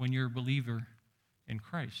 when you're a believer in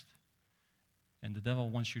Christ, and the devil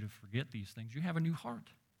wants you to forget these things, you have a new heart.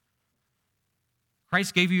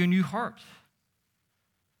 Christ gave you a new heart.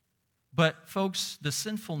 But folks, the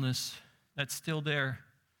sinfulness that's still there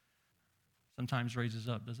sometimes raises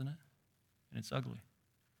up, doesn't it? And it's ugly.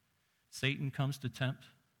 Satan comes to tempt,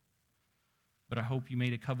 but I hope you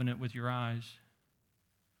made a covenant with your eyes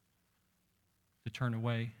to turn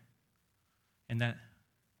away And that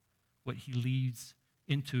what he leads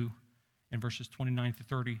into in verses 29 to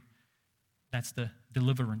 30, that's the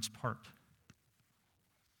deliverance part.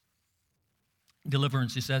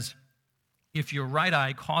 Deliverance, he says, if your right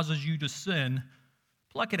eye causes you to sin,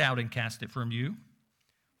 pluck it out and cast it from you.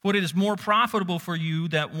 For it is more profitable for you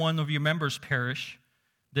that one of your members perish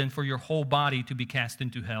than for your whole body to be cast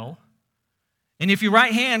into hell. And if your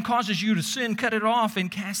right hand causes you to sin, cut it off and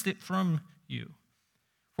cast it from you.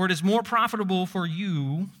 For it is more profitable for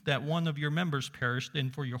you that one of your members perish than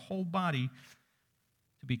for your whole body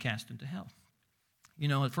to be cast into hell. You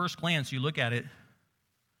know, at first glance, you look at it,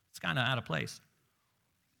 it's kind of out of place.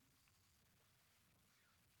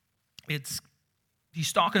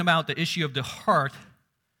 He's talking about the issue of the heart,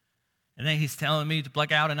 and then he's telling me to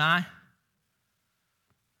pluck out an eye.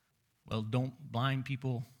 Well, don't blind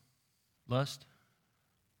people lust?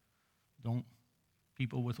 Don't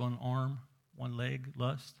people with one arm, one leg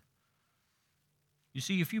lust? You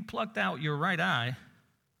see, if you plucked out your right eye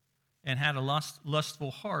and had a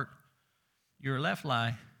lustful heart, your left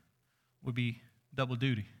eye would be double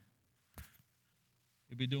duty.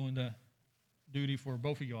 You'd be doing the duty for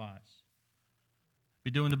both of your eyes.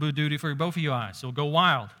 Be doing the duty for both of your eyes. So go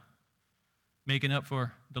wild, making up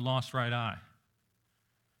for the lost right eye.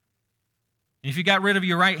 And if you got rid of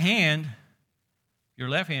your right hand, your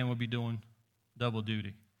left hand would be doing double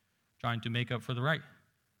duty, trying to make up for the right.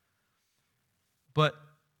 But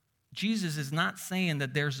Jesus is not saying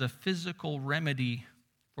that there's a physical remedy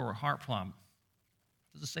for a heart problem.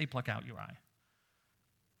 It doesn't say pluck out your eye.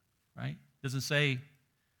 Right? It doesn't say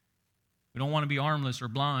we don't want to be armless or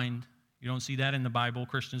blind. You don't see that in the Bible,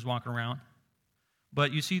 Christians walking around.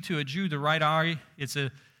 But you see, to a Jew, the right eye, it's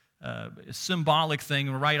a symbolic thing,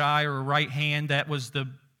 a right eye or a right hand, that was the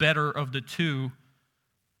better of the two.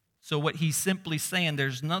 So what he's simply saying,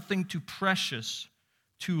 there's nothing too precious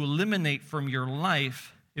to eliminate from your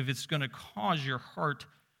life if it's going to cause your heart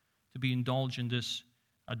to be indulged in this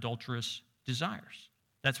adulterous desires.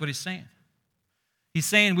 That's what he's saying. He's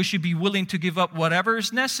saying we should be willing to give up whatever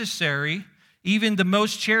is necessary, even the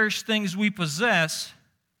most cherished things we possess,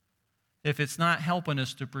 if it's not helping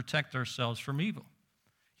us to protect ourselves from evil.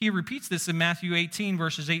 He repeats this in Matthew 18,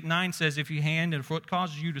 verses 8 and 9, says, if your hand and foot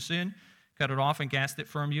causes you to sin, cut it off and cast it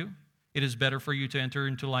from you. It is better for you to enter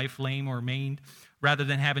into life lame or maimed, rather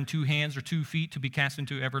than having 2 hands or 2 feet to be cast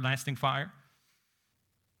into everlasting fire.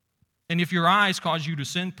 And if your eyes cause you to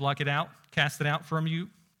sin, pluck it out, cast it out from you.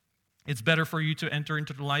 It's better for you to enter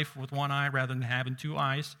into the life with 1 eye rather than having 2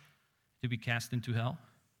 eyes to be cast into hell.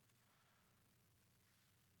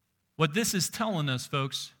 What this is telling us,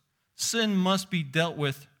 folks, sin must be dealt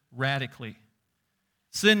with radically.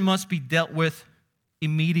 Sin must be dealt with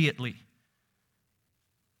immediately.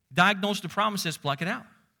 Diagnose the problem, says pluck it out.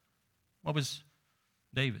 What was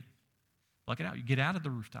David? Pluck it out. You get out of the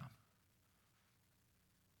rooftop.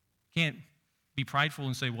 Can't be prideful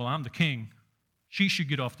and say, well, I'm the king. She should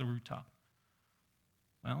get off the rooftop.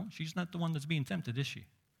 Well, she's not the one that's being tempted, is she?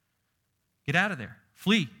 Get out of there.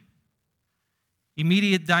 Flee.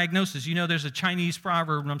 Immediate diagnosis. You know, there's a Chinese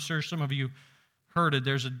proverb, and I'm sure some of you heard it.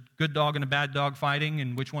 There's a good dog and a bad dog fighting,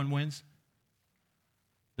 and which one wins?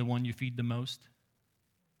 The one you feed the most.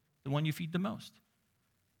 The one you feed the most.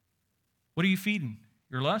 What are you feeding?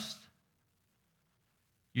 Your lust?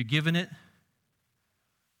 You're giving it?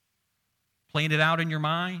 Playing it out in your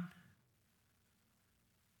mind?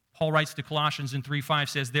 Paul writes to Colossians in 3:5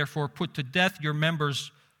 says, therefore put to death your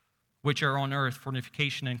members which are on earth,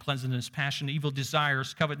 fornication and uncleanness, passion, evil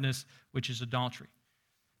desires, covetousness, which is adultery.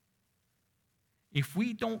 If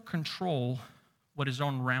we don't control what is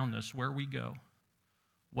on around us, where we go,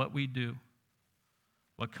 what we do,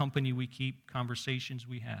 what company we keep, conversations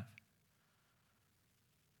we have,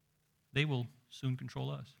 they will soon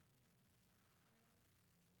control us.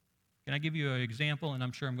 Can I give you an example? And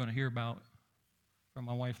I'm sure I'm going to hear about from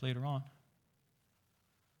my wife later on.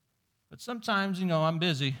 But sometimes, I'm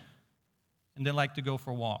busy and they like to go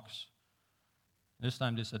for walks. This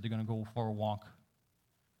time they said they're going to go for a walk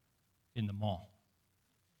in the mall.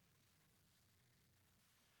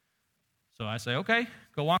 So I say, okay,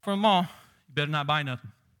 go walk for a mall. You better not buy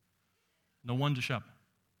nothing. No one to shop.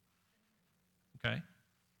 Okay?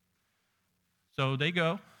 So they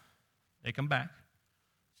go. They come back.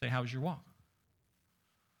 Say, how was your walk?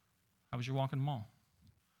 How was your walk in the mall?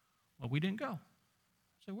 Well, we didn't go.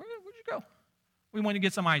 I said, where'd you go? We wanted to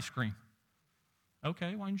get some ice cream.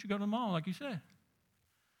 Okay, why didn't you go to the mall like you said?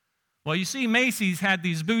 Well, you see, Macy's had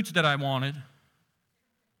these boots that I wanted.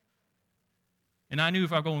 And I knew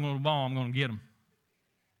if I go to the mall, I'm going to get them.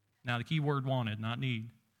 Now, the key word wanted, not need.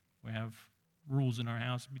 We have rules in our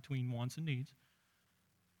house between wants and needs.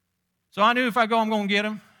 So I knew if I go, I'm going to get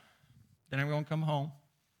him. Then I'm going to come home.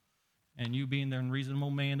 And you being the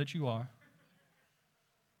unreasonable man that you are,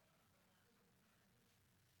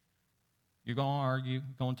 you're going to argue,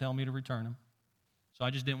 going to tell me to return him. So I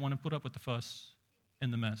just didn't want to put up with the fuss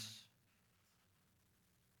and the mess.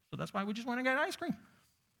 So that's why we just went and got ice cream.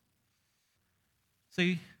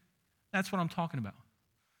 See, that's what I'm talking about.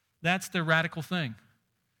 That's the radical thing.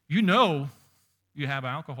 You know you have an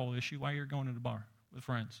alcohol issue while you're going to the bar with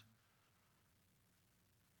friends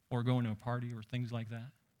or going to a party or things like that.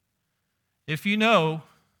 If you know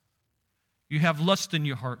you have lust in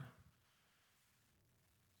your heart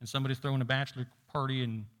and somebody's throwing a bachelor party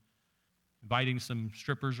and inviting some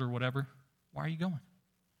strippers or whatever, why are you going?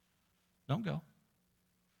 Don't go.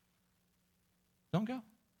 Don't go.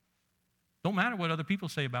 Don't matter what other people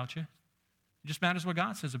say about you. It just matters what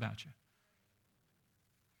God says about you.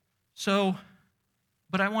 So,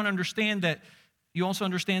 but I want to understand that, you also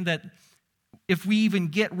understand that if we even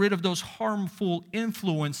get rid of those harmful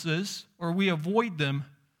influences or we avoid them,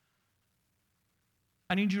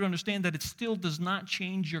 I need you to understand that it still does not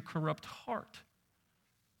change your corrupt heart.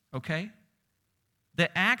 Okay?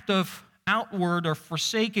 The act of outward or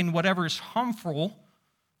forsaking whatever is harmful,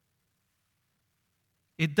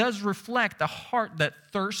 it does reflect a heart that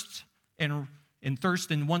thirsts and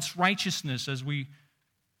wants righteousness, as we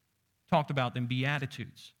talked about in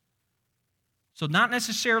Beatitudes. So not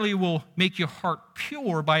necessarily will make your heart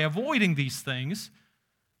pure by avoiding these things,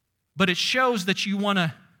 but it shows that you want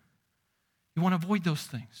to avoid those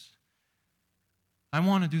things. I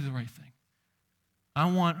want to do the right thing.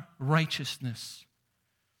 I want righteousness.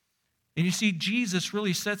 And you see, Jesus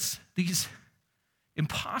really sets these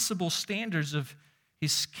impossible standards of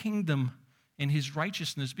his kingdom and his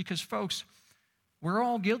righteousness because, folks, we're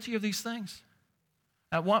all guilty of these things.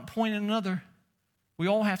 At one point or another, we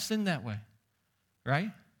all have sinned that way,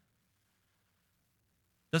 right?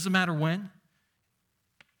 Doesn't matter when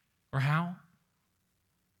or how.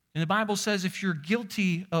 And the Bible says if you're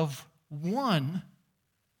guilty of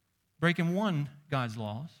breaking one God's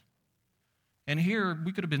laws, and here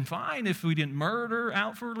we could have been fine if we didn't murder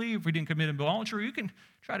outwardly, if we didn't commit adultery, you can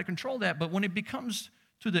try to control that. But when it becomes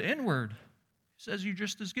to the inward, it says you're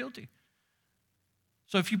just as guilty.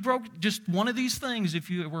 So if you broke just one of these things, if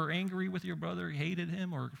you were angry with your brother, hated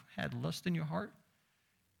him, or had lust in your heart,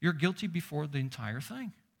 you're guilty before the entire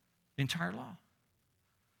thing, the entire law.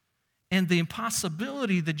 And the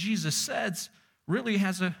impossibility that Jesus says really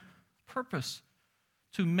has a purpose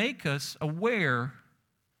to make us aware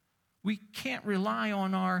we can't rely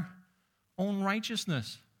on our own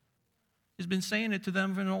righteousness. He's been saying it to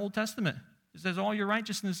them in the Old Testament. It says all your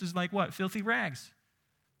righteousness is like what? Filthy rags,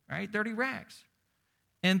 right? Dirty rags.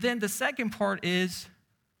 And then the second part is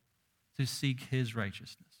to seek his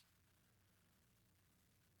righteousness.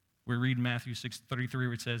 We read Matthew 6:33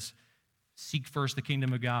 where it says, seek first the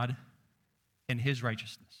kingdom of God and his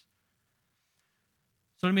righteousness.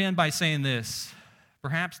 So let me end by saying this.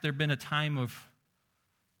 Perhaps there had been a time of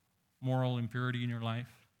moral impurity in your life.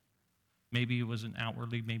 Maybe it wasn't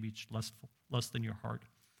outwardly, maybe it's lust in your heart.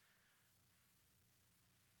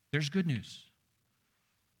 There's good news.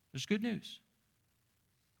 There's good news.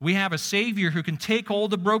 We have a Savior who can take all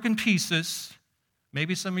the broken pieces,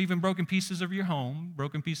 maybe some even broken pieces of your home,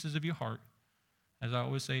 broken pieces of your heart. As I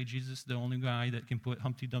always say, Jesus is the only guy that can put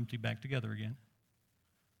Humpty Dumpty back together again.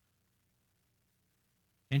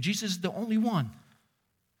 And Jesus is the only one.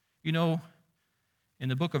 You know, in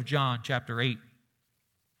the book of John, chapter 8,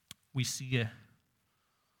 we see a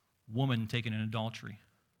woman taken in adultery.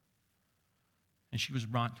 And she was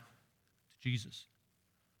brought to Jesus.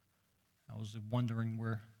 I was wondering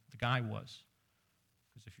where the guy was.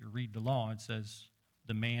 Because if you read the law, it says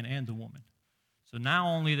the man and the woman. So not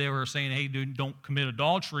only they were saying, hey, dude, don't commit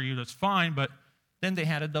adultery, that's fine, but then they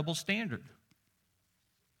had a double standard.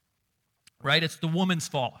 Right? It's the woman's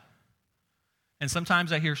fault. And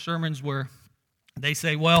sometimes I hear sermons where they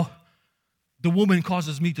say, well, the woman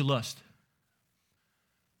causes me to lust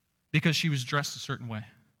because she was dressed a certain way.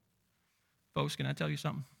 Folks, can I tell you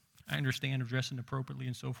something? I understand dressing appropriately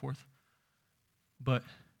and so forth, but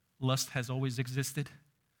lust has always existed.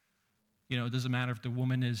 You know, it doesn't matter if the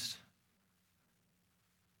woman is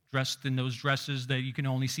dressed in those dresses that you can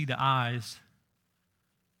only see the eyes,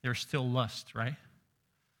 there's still lust, right?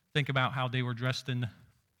 Think about how they were dressed in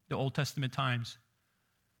the Old Testament times.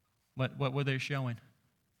 What were they showing?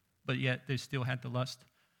 But yet they still had the lust.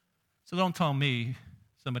 So don't tell me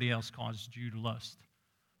somebody else caused you to lust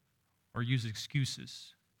or use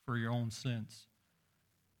excuses for your own sins.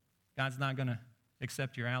 God's not going to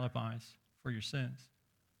accept your alibis for your sins.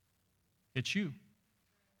 It's you.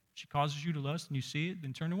 She causes you to lust and you see it,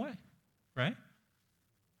 then turn away. right?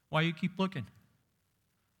 Why you keep looking?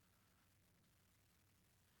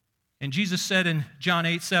 And Jesus said in John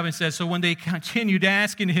 8:7, says, so when they continued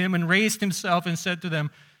asking him and raised himself and said to them,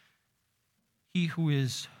 he who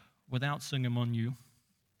is without sin among you,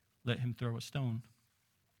 let him throw a stone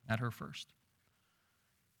at her first.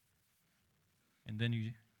 And then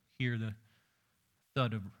you hear the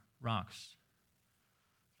thud of rocks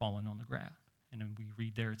falling on the ground. And then we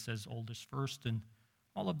read there, it says, oldest first, and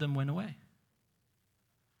all of them went away.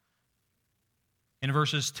 In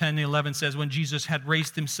verses 10 and 11 says, when Jesus had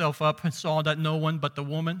raised himself up and saw that no one but the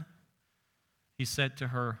woman, he said to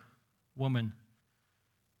her, woman,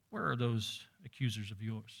 where are those accusers of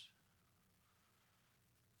yours?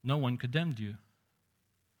 No one condemned you.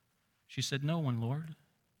 She said, no one, Lord.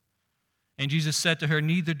 And Jesus said to her,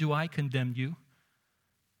 neither do I condemn you.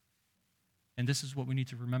 And this is what we need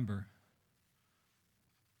to remember.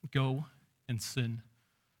 Go and sin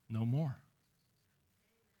no more.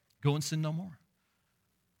 Go and sin no more.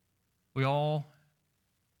 We all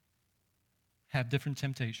have different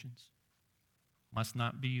temptations. Must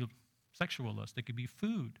not be sexual lust. It could be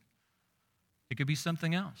food. It could be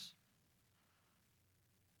something else.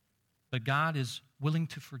 But God is willing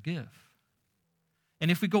to forgive.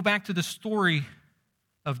 And if we go back to the story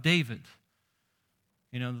of David,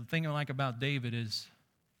 the thing I like about David is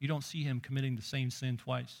you don't see him committing the same sin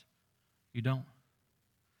twice. You don't.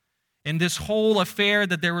 In this whole affair,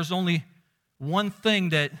 that there was only one thing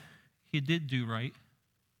that he did do right.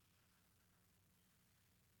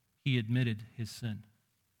 He admitted his sin.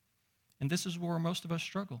 And this is where most of us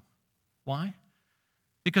struggle. Why?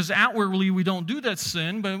 Because outwardly we don't do that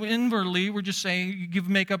sin, but inwardly we're just saying,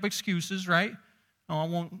 make up excuses, right?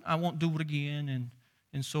 Oh, I won't do it again,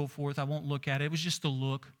 and so forth. I won't look at it. It was just a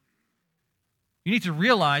look. You need to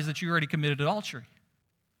realize that you already committed adultery.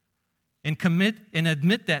 And commit and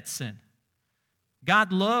admit that sin.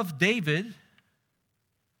 God loved David,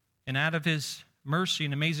 and out of his mercy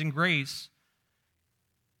and amazing grace,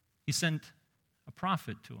 he sent a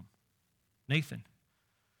prophet to him, Nathan,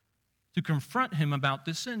 to confront him about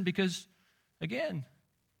this sin. Because, again,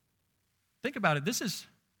 think about it.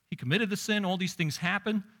 He committed the sin, all these things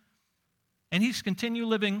happen, and he's continued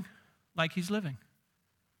living like he's living.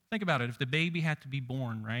 Think about it. If the baby had to be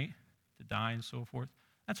born, right, to die and so forth,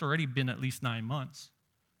 that's already been at least 9 months,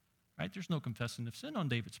 right? There's no confessing of sin on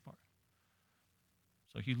David's part.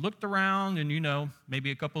 So he looked around and,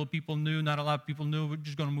 maybe a couple of people knew, not a lot of people knew, we're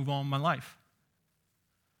just going to move on with my life.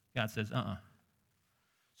 God says,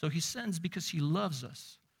 So he sins because he loves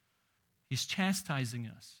us. He's chastising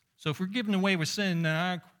us. So if we're giving away with sin,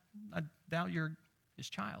 I doubt you're his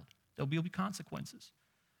child. There'll be consequences.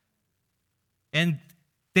 And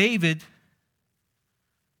David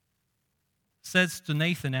says to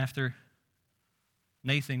Nathan, after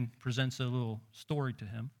Nathan presents a little story to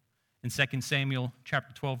him, in 2 Samuel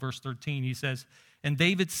chapter 12, verse 13, he says, and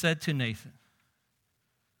David said to Nathan,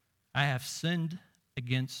 I have sinned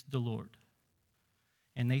against the Lord.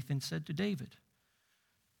 And Nathan said to David,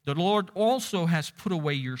 the Lord also has put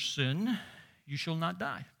away your sin. You shall not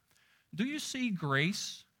die. Do you see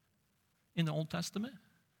grace in the Old Testament?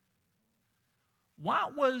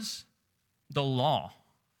 What was the law?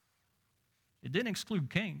 It didn't exclude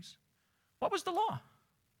kings. What was the law?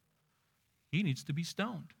 He needs to be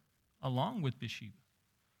stoned, along with Bathsheba.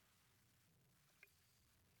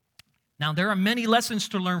 Now, there are many lessons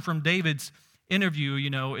to learn from David's interview.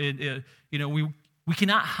 We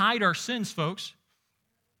cannot hide our sins, folks.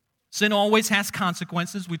 Sin always has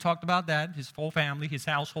consequences. We talked about that. His whole family, his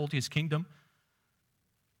household, his kingdom.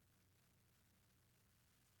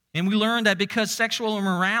 And we learned that because sexual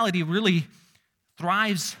immorality really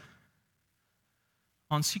thrives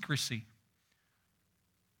on secrecy.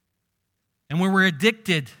 And when we're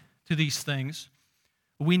addicted to these things,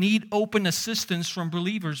 we need open assistance from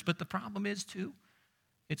believers. But the problem is, too,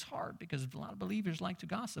 it's hard because a lot of believers like to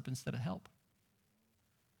gossip instead of help.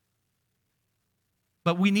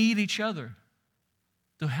 But we need each other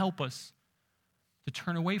to help us to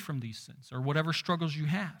turn away from these sins or whatever struggles you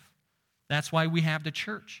have. That's why we have the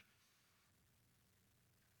church.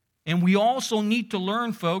 And we also need to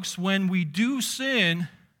learn, folks, when we do sin,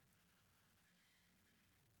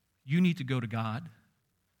 you need to go to God,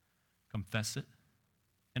 confess it,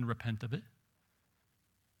 and repent of it.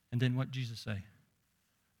 And then what did Jesus say?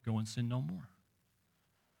 Go and sin no more.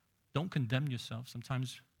 Don't condemn yourself.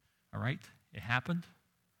 Sometimes, all right, it happened.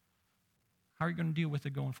 How are you going to deal with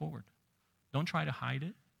it going forward? Don't try to hide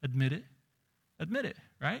it. Admit it. Admit it,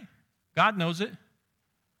 right? God knows it.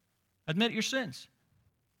 Admit your sins.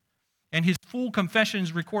 And his full confession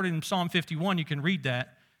is recorded in Psalm 51. You can read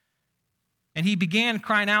that. And he began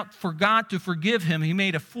crying out for God to forgive him. He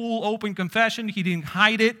made a full open confession. He didn't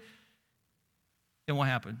hide it. And what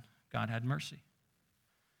happened? God had mercy.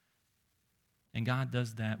 And God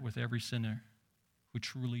does that with every sinner who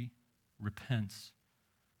truly repents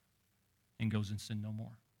and goes and sin no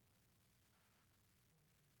more.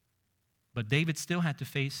 But David still had to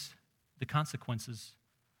face the consequences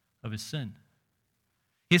of his sin.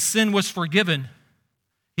 His sin was forgiven.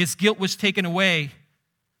 His guilt was taken away.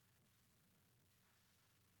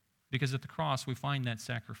 Because at the cross, we find that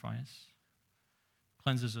sacrifice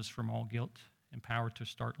cleanses us from all guilt and power to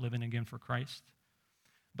start living again for Christ.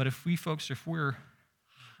 But if we're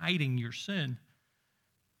hiding your sin,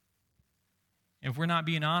 if we're not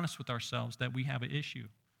being honest with ourselves that we have an issue,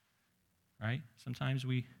 right? Sometimes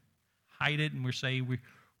we hide it and we say we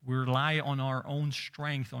rely on our own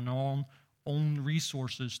strength, on our own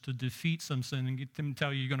resources to defeat some sin and get them to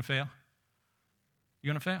tell you you're going to fail.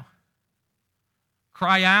 You're going to fail.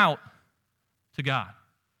 Cry out to God.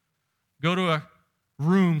 Go to a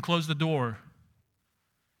room, close the door,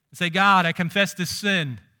 and say, God, I confess this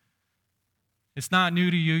sin. It's not new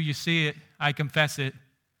to you. You see it. I confess it.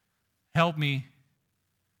 Help me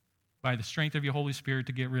by the strength of your Holy Spirit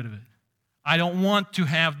to get rid of it. I don't want to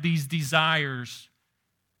have these desires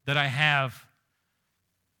that I have,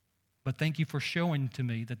 but thank you for showing to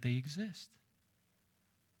me that they exist.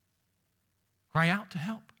 Cry out to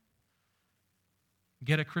help.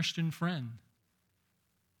 Get a Christian friend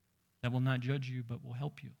that will not judge you but will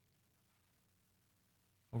help you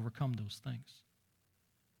overcome those things.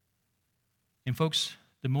 And folks,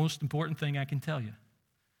 the most important thing I can tell you,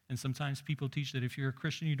 and sometimes people teach that if you're a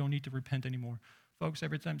Christian, you don't need to repent anymore. Folks,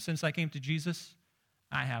 every time since I came to Jesus,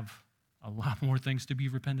 I have a lot more things to be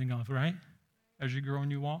repenting of, right? As you grow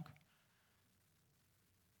and you walk.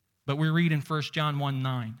 But we read in 1 John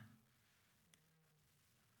 1:9. It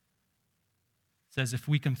says, if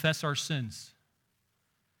we confess our sins,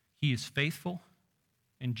 he is faithful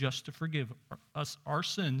and just to forgive us our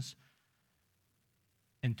sins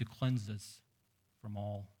and to cleanse us from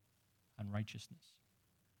all unrighteousness.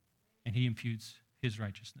 And he imputes his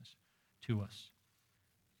righteousness to us.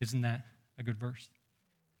 Isn't that a good verse?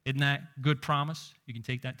 Isn't that good promise? You can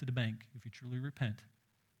take that to the bank. If you truly repent,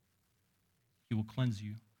 he will cleanse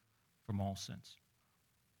you from all sins.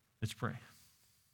 Let's pray.